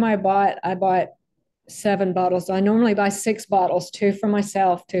last time I bought 7 bottles. I normally buy 6 bottles, 2 for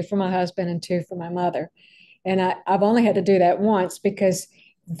myself, 2 for my husband, and 2 for my mother. And I've only had to do that once, because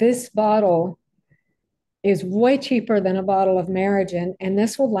this bottle is way cheaper than a bottle of Merigen, and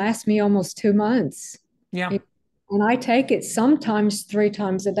this will last me almost 2 months. Yeah. And I take it sometimes 3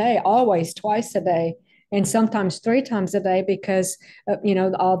 times a day, always twice a day, and sometimes 3 times a day, because of,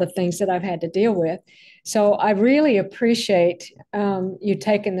 all the things that I've had to deal with. So I really appreciate you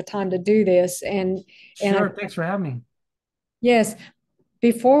taking the time to do this. And sure, thanks for having me. Yes.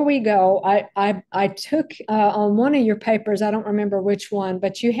 Before we go, I took on one of your papers, I don't remember which one,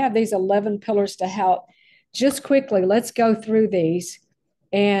 but you have these 11 pillars to health. Just quickly, let's go through these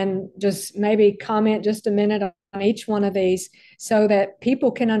and just maybe comment just a minute on each one of these, so that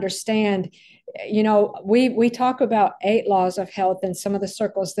people can understand. We talk about 8 laws of health in some of the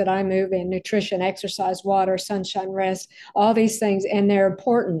circles that I move in: nutrition, exercise, water, sunshine, rest, all these things, and they're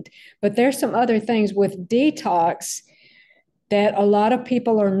important. But there's some other things with detox that a lot of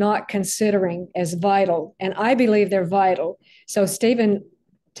people are not considering as vital, and I believe they're vital. So Stephen,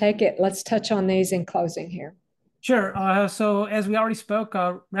 take it. Let's touch on these in closing here. Sure. So as we already spoke,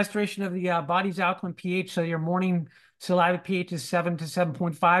 restoration of the body's alkaline pH. So your morning saliva pH is 7 to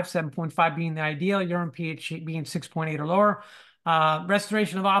 7.5, 7.5 being the ideal, urine pH being 6.8 or lower.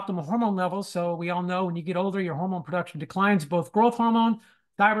 Restoration of optimal hormone levels. So we all know when you get older, your hormone production declines, both growth hormone,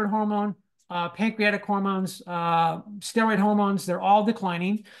 thyroid hormone, pancreatic hormones, steroid hormones, they're all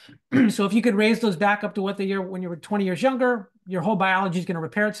declining. So if you could raise those back up to what they were when you were 20 years younger, your whole biology is going to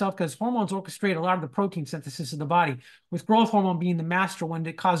repair itself, because hormones orchestrate a lot of the protein synthesis of the body, with growth hormone being the master one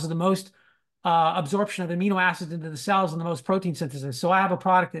that causes the most absorption of amino acids into the cells and the most protein synthesis. So I have a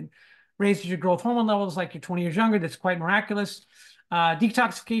product that raises your growth hormone levels like you're 20 years younger. That's quite miraculous.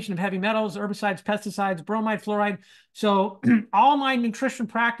 Detoxification of heavy metals, herbicides, pesticides, bromide, fluoride. So all my nutrition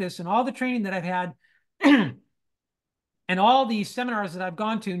practice and all the training that I've had and all these seminars that I've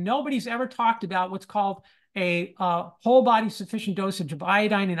gone to, nobody's ever talked about what's called a whole body sufficient dosage of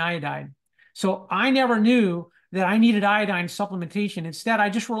iodine and iodide. So I never knew that I needed iodine supplementation. Instead, I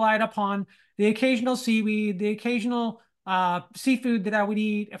just relied upon the occasional seaweed, the occasional seafood that I would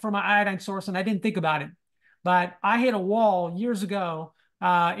eat for my iodine source, and I didn't think about it. But I hit a wall years ago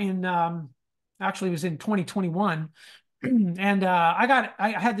actually it was in 2021. And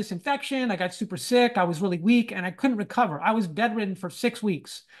I had this infection. I got super sick. I was really weak and I couldn't recover. I was bedridden for 6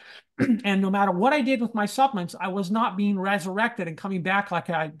 weeks. And no matter what I did with my supplements, I was not being resurrected and coming back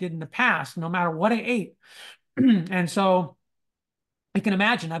like I did in the past, no matter what I ate. And so you can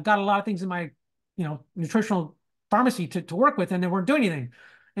imagine I've got a lot of things in my, nutritional pharmacy to work with, and they weren't doing anything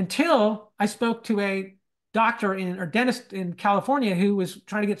until I spoke to a doctor or dentist in California who was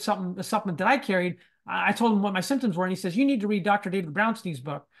trying to get a supplement that I carried. I told him what my symptoms were, and he says, you need to read Dr. David Brownstein's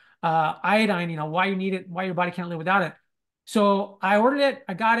book, Iodine, why you need it, why your body can't live without it. So I ordered it,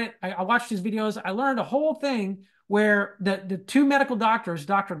 I got it, I watched his videos, I learned a whole thing where the two medical doctors,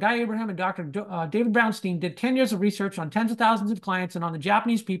 Dr. Guy Abraham and Dr. David Brownstein, did 10 years of research on tens of thousands of clients and on the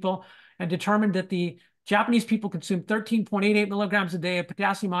Japanese people, and determined that the Japanese people consume 13.88 milligrams a day of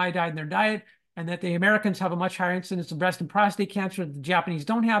potassium iodide in their diet, and that the Americans have a much higher incidence of breast and prostate cancer that the Japanese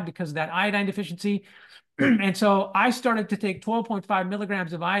don't have because of that iodine deficiency. And so I started to take 12.5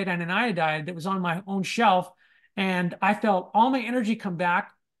 milligrams of iodine and iodide that was on my own shelf, and I felt all my energy come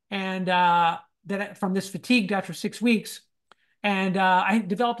back, and from this fatigue after 6 weeks, and I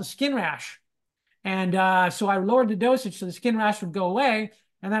developed a skin rash. And so I lowered the dosage so the skin rash would go away.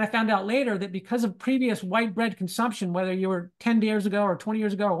 And then I found out later that because of previous white bread consumption, whether you were 10 years ago or 20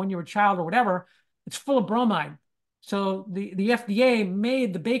 years ago or when you were a child or whatever, it's full of bromide. So the FDA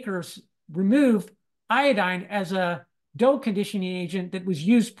made the bakers remove iodine as a dough conditioning agent that was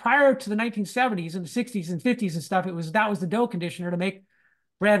used prior to the 1970s and the 60s and 50s and stuff. That was the dough conditioner to make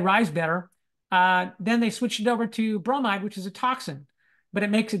bread rise better. Then they switched it over to bromide, which is a toxin, but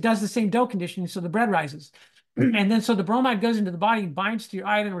it does the same dough conditioning, so the bread rises. And then so the bromide goes into the body and binds to your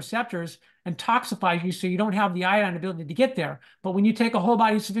iodine receptors and toxifies you, so you don't have the iodine ability to get there. But when you take a whole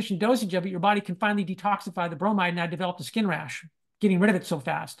body sufficient dosage of it, your body can finally detoxify the bromide, and I developed a skin rash, getting rid of it so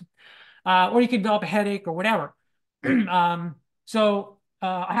fast. Or you could develop a headache or whatever. So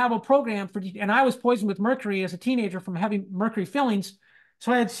I have a program and I was poisoned with mercury as a teenager from having mercury fillings.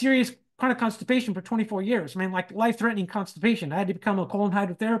 So I had serious chronic constipation for 24 years. I mean, like life-threatening constipation. I had to become a colon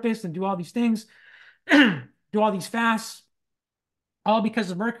hydrotherapist and do all these things, do all these fasts, all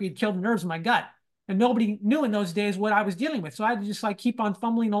because of mercury had killed the nerves in my gut. And nobody knew in those days what I was dealing with. So I had to just like keep on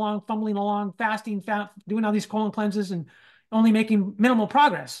fumbling along, fasting, doing all these colon cleanses and only making minimal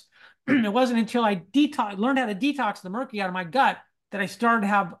progress. It wasn't until I learned how to detox the mercury out of my gut that I started to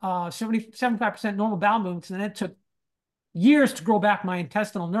have 75% normal bowel movements. And then it took years to grow back my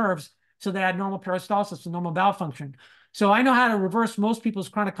intestinal nerves so that I had normal peristalsis and normal bowel function. So I know how to reverse most people's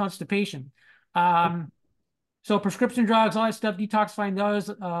chronic constipation. So prescription drugs, all that stuff, detoxifying those,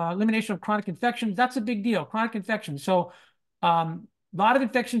 elimination of chronic infections, that's a big deal, chronic infections. So a lot of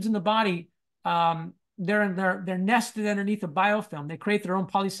infections in the body, they're nested underneath a biofilm. They create their own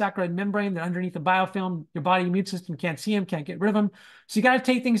polysaccharide membrane. They're underneath the biofilm. Your body immune system can't see them, can't get rid of them. So you got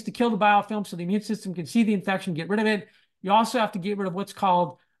to take things to kill the biofilm so the immune system can see the infection, get rid of it. You also have to get rid of what's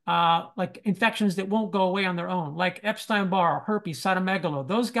called like infections that won't go away on their own, like Epstein-Barr, herpes, cytomegalo.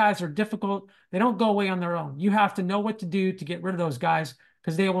 Those guys are difficult. They don't go away on their own. You have to know what to do to get rid of those guys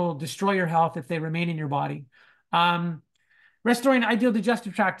because they will destroy your health if they remain in your body. Restoring ideal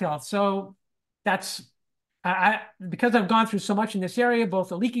digestive tract health. So that's because I've gone through so much in this area,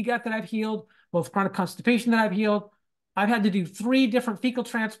 both a leaky gut that I've healed, both chronic constipation that I've healed. I've had to do 3 different fecal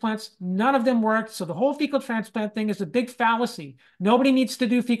transplants. None of them worked. So the whole fecal transplant thing is a big fallacy. Nobody needs to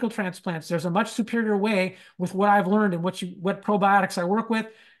do fecal transplants. There's a much superior way with what I've learned and what probiotics I work with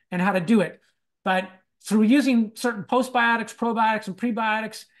and how to do it. But through using certain postbiotics, probiotics, and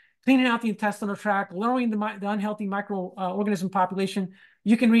prebiotics, cleaning out the intestinal tract, lowering the unhealthy microorganism population,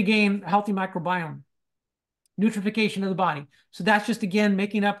 you can regain a healthy microbiome. Nutrification of the body. So that's just, again,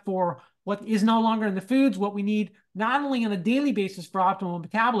 making up for what is no longer in the foods, what we need not only on a daily basis for optimal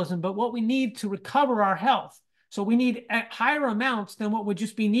metabolism, but what we need to recover our health. So we need higher amounts than what would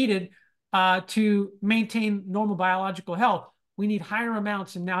just be needed to maintain normal biological health. We need higher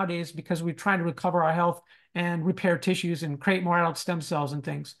amounts nowadays because we're trying to recover our health and repair tissues and create more adult stem cells and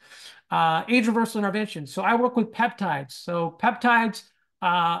things. Age reversal intervention. So I work with peptides. So peptides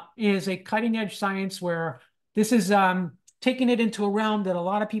is a cutting edge science where this is taking it into a realm that a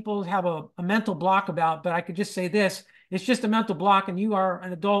lot of people have a mental block about, but I could just say this, it's just a mental block and you are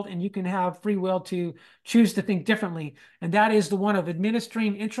an adult and you can have free will to choose to think differently. And that is the one of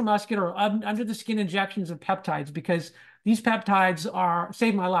administering intramuscular or under the skin injections of peptides, because these peptides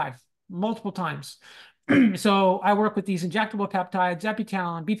saved my life multiple times. So I work with these injectable peptides,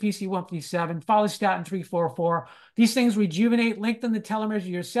 epitalon, BPC-157, follistatin 344. These things rejuvenate, lengthen the telomeres of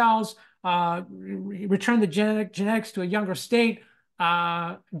your cells, return the genetics to a younger state,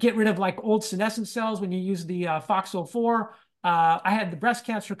 get rid of like old senescent cells when you use the FOXO4. I had the breast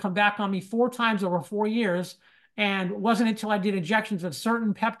cancer come back on me 4 times over 4 years, and it wasn't until I did injections of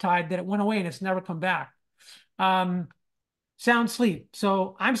certain peptide that it went away, and it's never come back. Sound sleep.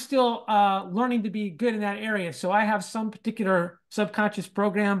 So I'm still learning to be good in that area. So I have some particular subconscious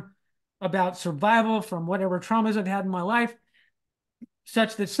program about survival from whatever traumas I've had in my life,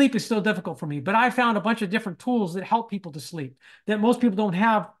 such that sleep is still difficult for me. But I found a bunch of different tools that help people to sleep that most people don't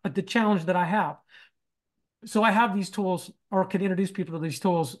have the challenge that I have. So I have these tools, or could introduce people to these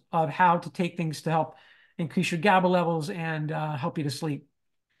tools of how to take things to help increase your GABA levels and help you to sleep.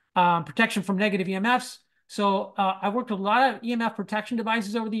 Protection from negative EMFs. So I've worked with a lot of EMF protection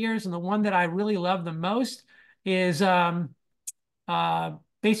devices over the years, and the one that I really love the most is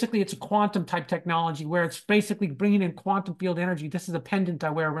basically it's a quantum type technology where it's basically bringing in quantum field energy. This is a pendant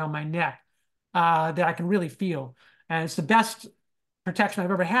I wear around my neck that I can really feel. And it's the best protection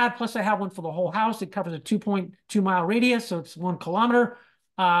I've ever had. Plus, I have one for the whole house. It covers a 2.2 mile radius, so it's 1 kilometer.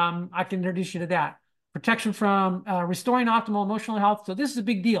 I can introduce you to that. Protection from restoring optimal emotional health. So this is a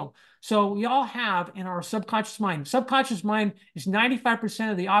big deal. So we all have in our subconscious mind. Subconscious mind is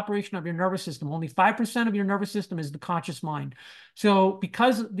 95% of the operation of your nervous system. Only 5% of your nervous system is the conscious mind. So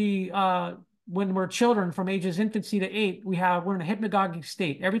because when we're children from ages infancy to 8, we're in a hypnagogic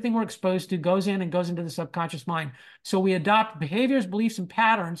state. Everything we're exposed to goes in and goes into the subconscious mind. So we adopt behaviors, beliefs, and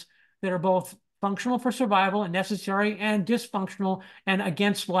patterns that are both functional for survival and necessary, and dysfunctional and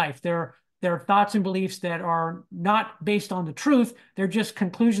against life. They're thoughts and beliefs that are not based on the truth. They're just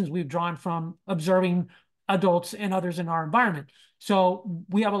conclusions we've drawn from observing adults and others in our environment. So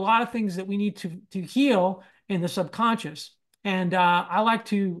we have a lot of things that we need to heal in the subconscious. And I like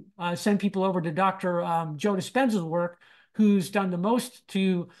to send people over to Dr. Joe Dispenza's work, who's done the most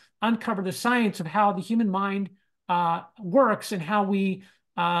to uncover the science of how the human mind works and how we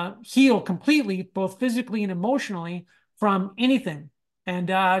heal completely, both physically and emotionally, from anything. And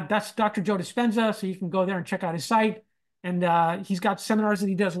that's Dr. Joe Dispenza. So you can go there and check out his site. And he's got seminars that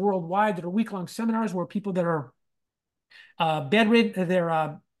he does worldwide that are week-long seminars where people that are bedridden,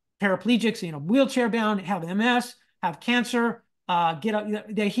 they're paraplegics, wheelchair bound, have MS, have cancer,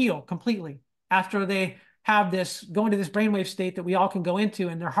 they heal completely after they have go into this brainwave state that we all can go into,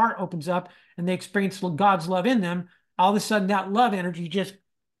 and their heart opens up and they experience God's love in them. All of a sudden, that love energy just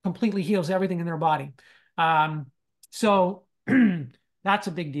completely heals everything in their body. So that's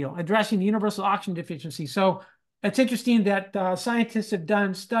a big deal. Addressing the universal oxygen deficiency. So it's interesting that scientists have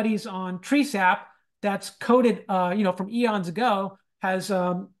done studies on tree sap that's coated, from eons ago, has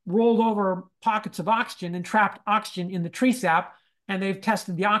rolled over pockets of oxygen and trapped oxygen in the tree sap, and they've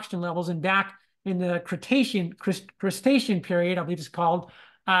tested the oxygen levels. And back in the Cretaceous period, I believe it's called,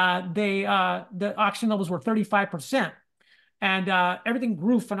 the oxygen levels were 35%, and everything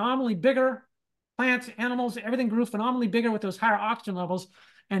grew phenomenally bigger. Plants, animals, everything grew phenomenally bigger with those higher oxygen levels.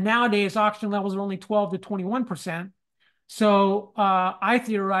 And nowadays, oxygen levels are only 12 to 21%. So I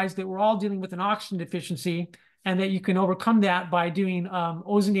theorized that we're all dealing with an oxygen deficiency, and that you can overcome that by doing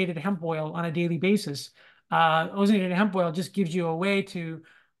ozonated hemp oil on a daily basis. Ozonated hemp oil just gives you a way to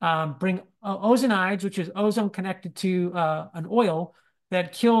bring ozonides, which is ozone connected to an oil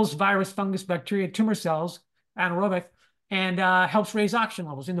that kills virus, fungus, bacteria, tumor cells, anaerobic, and helps raise oxygen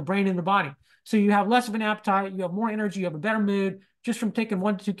levels in the brain and the body. So you have less of an appetite, you have more energy, you have a better mood just from taking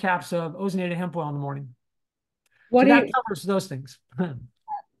 1 to 2 caps of ozonated hemp oil in the morning. So that covers those things.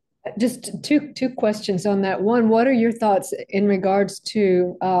 Just two questions on that. One, what are your thoughts in regards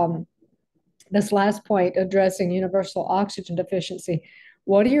to this last point, addressing universal oxygen deficiency?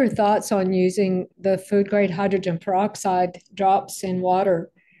 What are your thoughts on using the food grade hydrogen peroxide drops in water?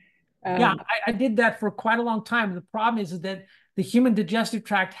 Yeah, I did that for quite a long time. The problem is that the human digestive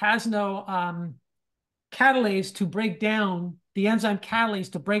tract has no catalase to break down, the enzyme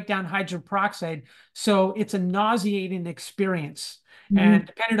catalase to break down hydrogen peroxide. So it's a nauseating experience. Mm-hmm. And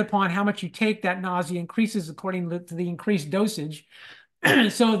depending upon how much you take, that nausea increases according to the increased dosage.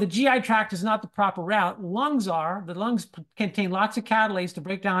 So the GI tract is not the proper route. Lungs are. The lungs contain lots of catalase to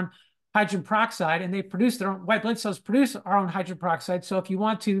break down hydrogen peroxide, and they produce their own, white blood cells produce our own hydrogen peroxide. So if you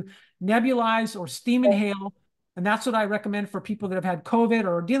want to nebulize or steam inhale, and that's what I recommend for people that have had COVID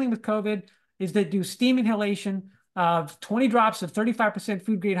or are dealing with COVID, is they do steam inhalation of 20 drops of 35%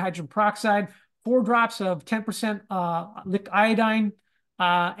 food grade hydrogen peroxide, 4 drops of 10% iodine,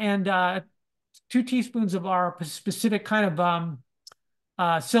 and 2 teaspoons of our specific kind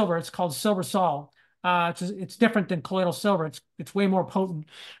of silver. It's called silver sol. It's different than colloidal silver. It's way more potent.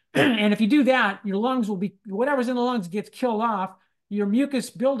 And if you do that, your lungs will be, whatever's in the lungs gets killed off. Your mucus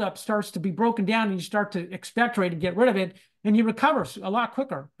buildup starts to be broken down, and you start to expectorate and get rid of it, and you recover a lot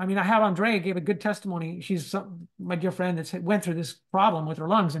quicker. I mean, I have Andrea gave a good testimony. She's my dear friend that went through this problem with her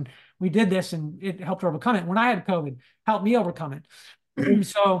lungs, and we did this, and it helped her overcome it. When I had COVID, helped me overcome it.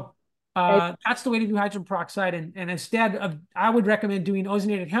 So that's the way to do hydrogen peroxide. And instead of, I would recommend doing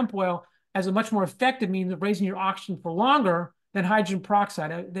ozonated hemp oil as a much more effective means of raising your oxygen for longer than hydrogen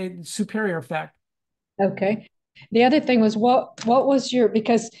peroxide. The superior effect. Okay. The other thing was what was your,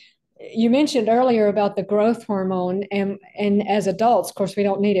 because you mentioned earlier about the growth hormone, and as adults, of course, we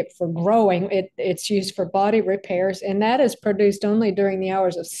don't need it for growing. It's used for body repairs, and that is produced only during the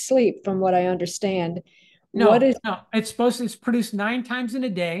hours of sleep, from what I understand. What is No, it's produced 9 times in a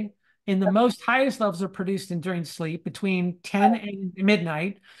day. And the most highest levels are produced during sleep between 10 and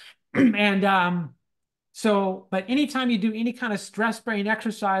midnight. And but anytime you do any kind of stress bearing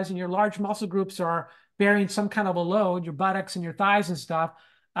exercise and your large muscle groups are bearing some kind of a load, your buttocks and your thighs and stuff,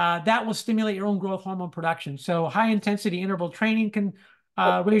 that will stimulate your own growth hormone production. So high intensity interval training can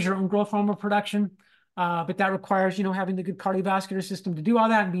raise your own growth hormone production. But that requires, having the good cardiovascular system to do all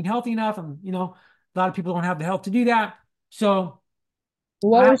that and being healthy enough. And, a lot of people don't have the health to do that. So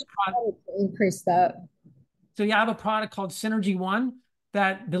what I have was your to increase that? so you have a product called Synergy One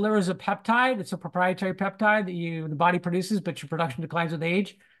that delivers a peptide. It's a proprietary peptide that the body produces, but your production declines with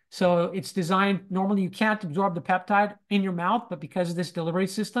age. So it's designed, normally you can't absorb the peptide in your mouth, but because of this delivery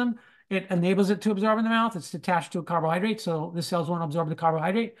system, it enables it to absorb in the mouth. It's attached to a carbohydrate, so the cells won't absorb the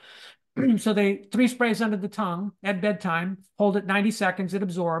carbohydrate. So 3 sprays under the tongue at bedtime, hold it 90 seconds, it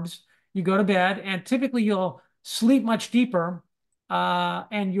absorbs. You go to bed, and typically you'll sleep much deeper,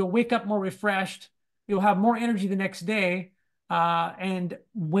 and you'll wake up more refreshed. You'll have more energy the next day. And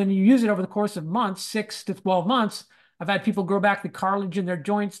when you use it over the course of months, 6 to 12 months, I've had people grow back the cartilage in their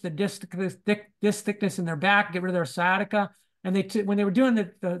joints, the disc thickness in their back, get rid of their sciatica. And when they were doing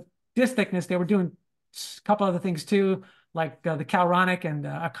the disc thickness, they were doing a couple other things too, like the Calronic and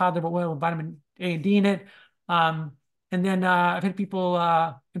a cod liver oil with vitamin A and D in it. And then I've had people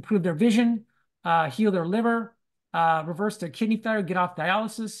improve their vision, heal their liver, reverse their kidney failure, get off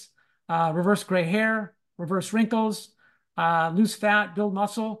dialysis, reverse gray hair, reverse wrinkles, lose fat, build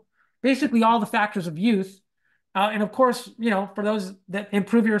muscle, basically all the factors of youth. And of course, for those that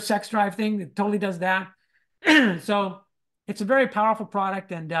improve your sex drive thing, it totally does that. So it's a very powerful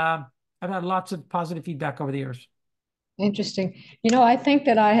product, and I've had lots of positive feedback over the years. Interesting. I think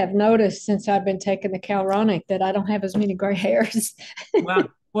that I have noticed since I've been taking the Calronic that I don't have as many gray hairs. Wow.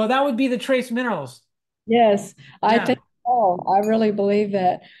 Well, that would be the trace minerals. Yes, I Yeah. think so. I really believe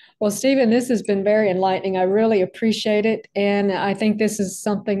that. Well, Stephen, this has been very enlightening. I really appreciate it. And I think this is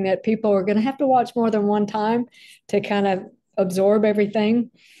something that people are going to have to watch more than one time to kind of absorb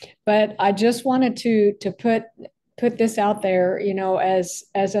everything. But I just wanted to put this out there, as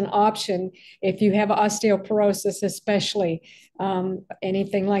an option if you have osteoporosis, especially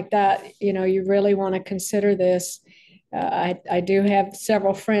anything like that. You really want to consider this. I do have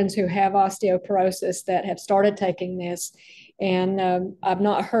several friends who have osteoporosis that have started taking this, and I've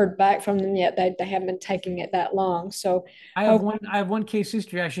not heard back from them yet. They haven't been taking it that long. So I have one case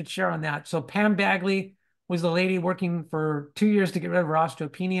history I should share on that. So Pam Bagley was the lady working for 2 years to get rid of her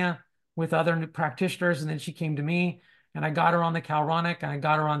osteopenia with other practitioners, and then she came to me, and I got her on the Calronic, and I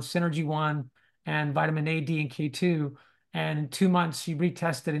got her on Synergy One and vitamin A, D, and K2. And in 2 months, she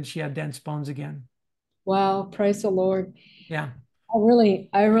retested and she had dense bones again. wow, praise the Lord. Yeah. I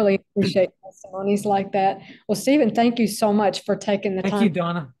really appreciate testimonies like that. Well, Stephen, thank you so much for taking the Thank you, time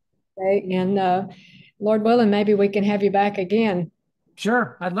Donna. today. And Lord willing, maybe we can have you back again.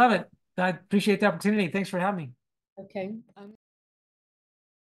 Sure. I'd love it. I appreciate the opportunity. Thanks for having me. Okay.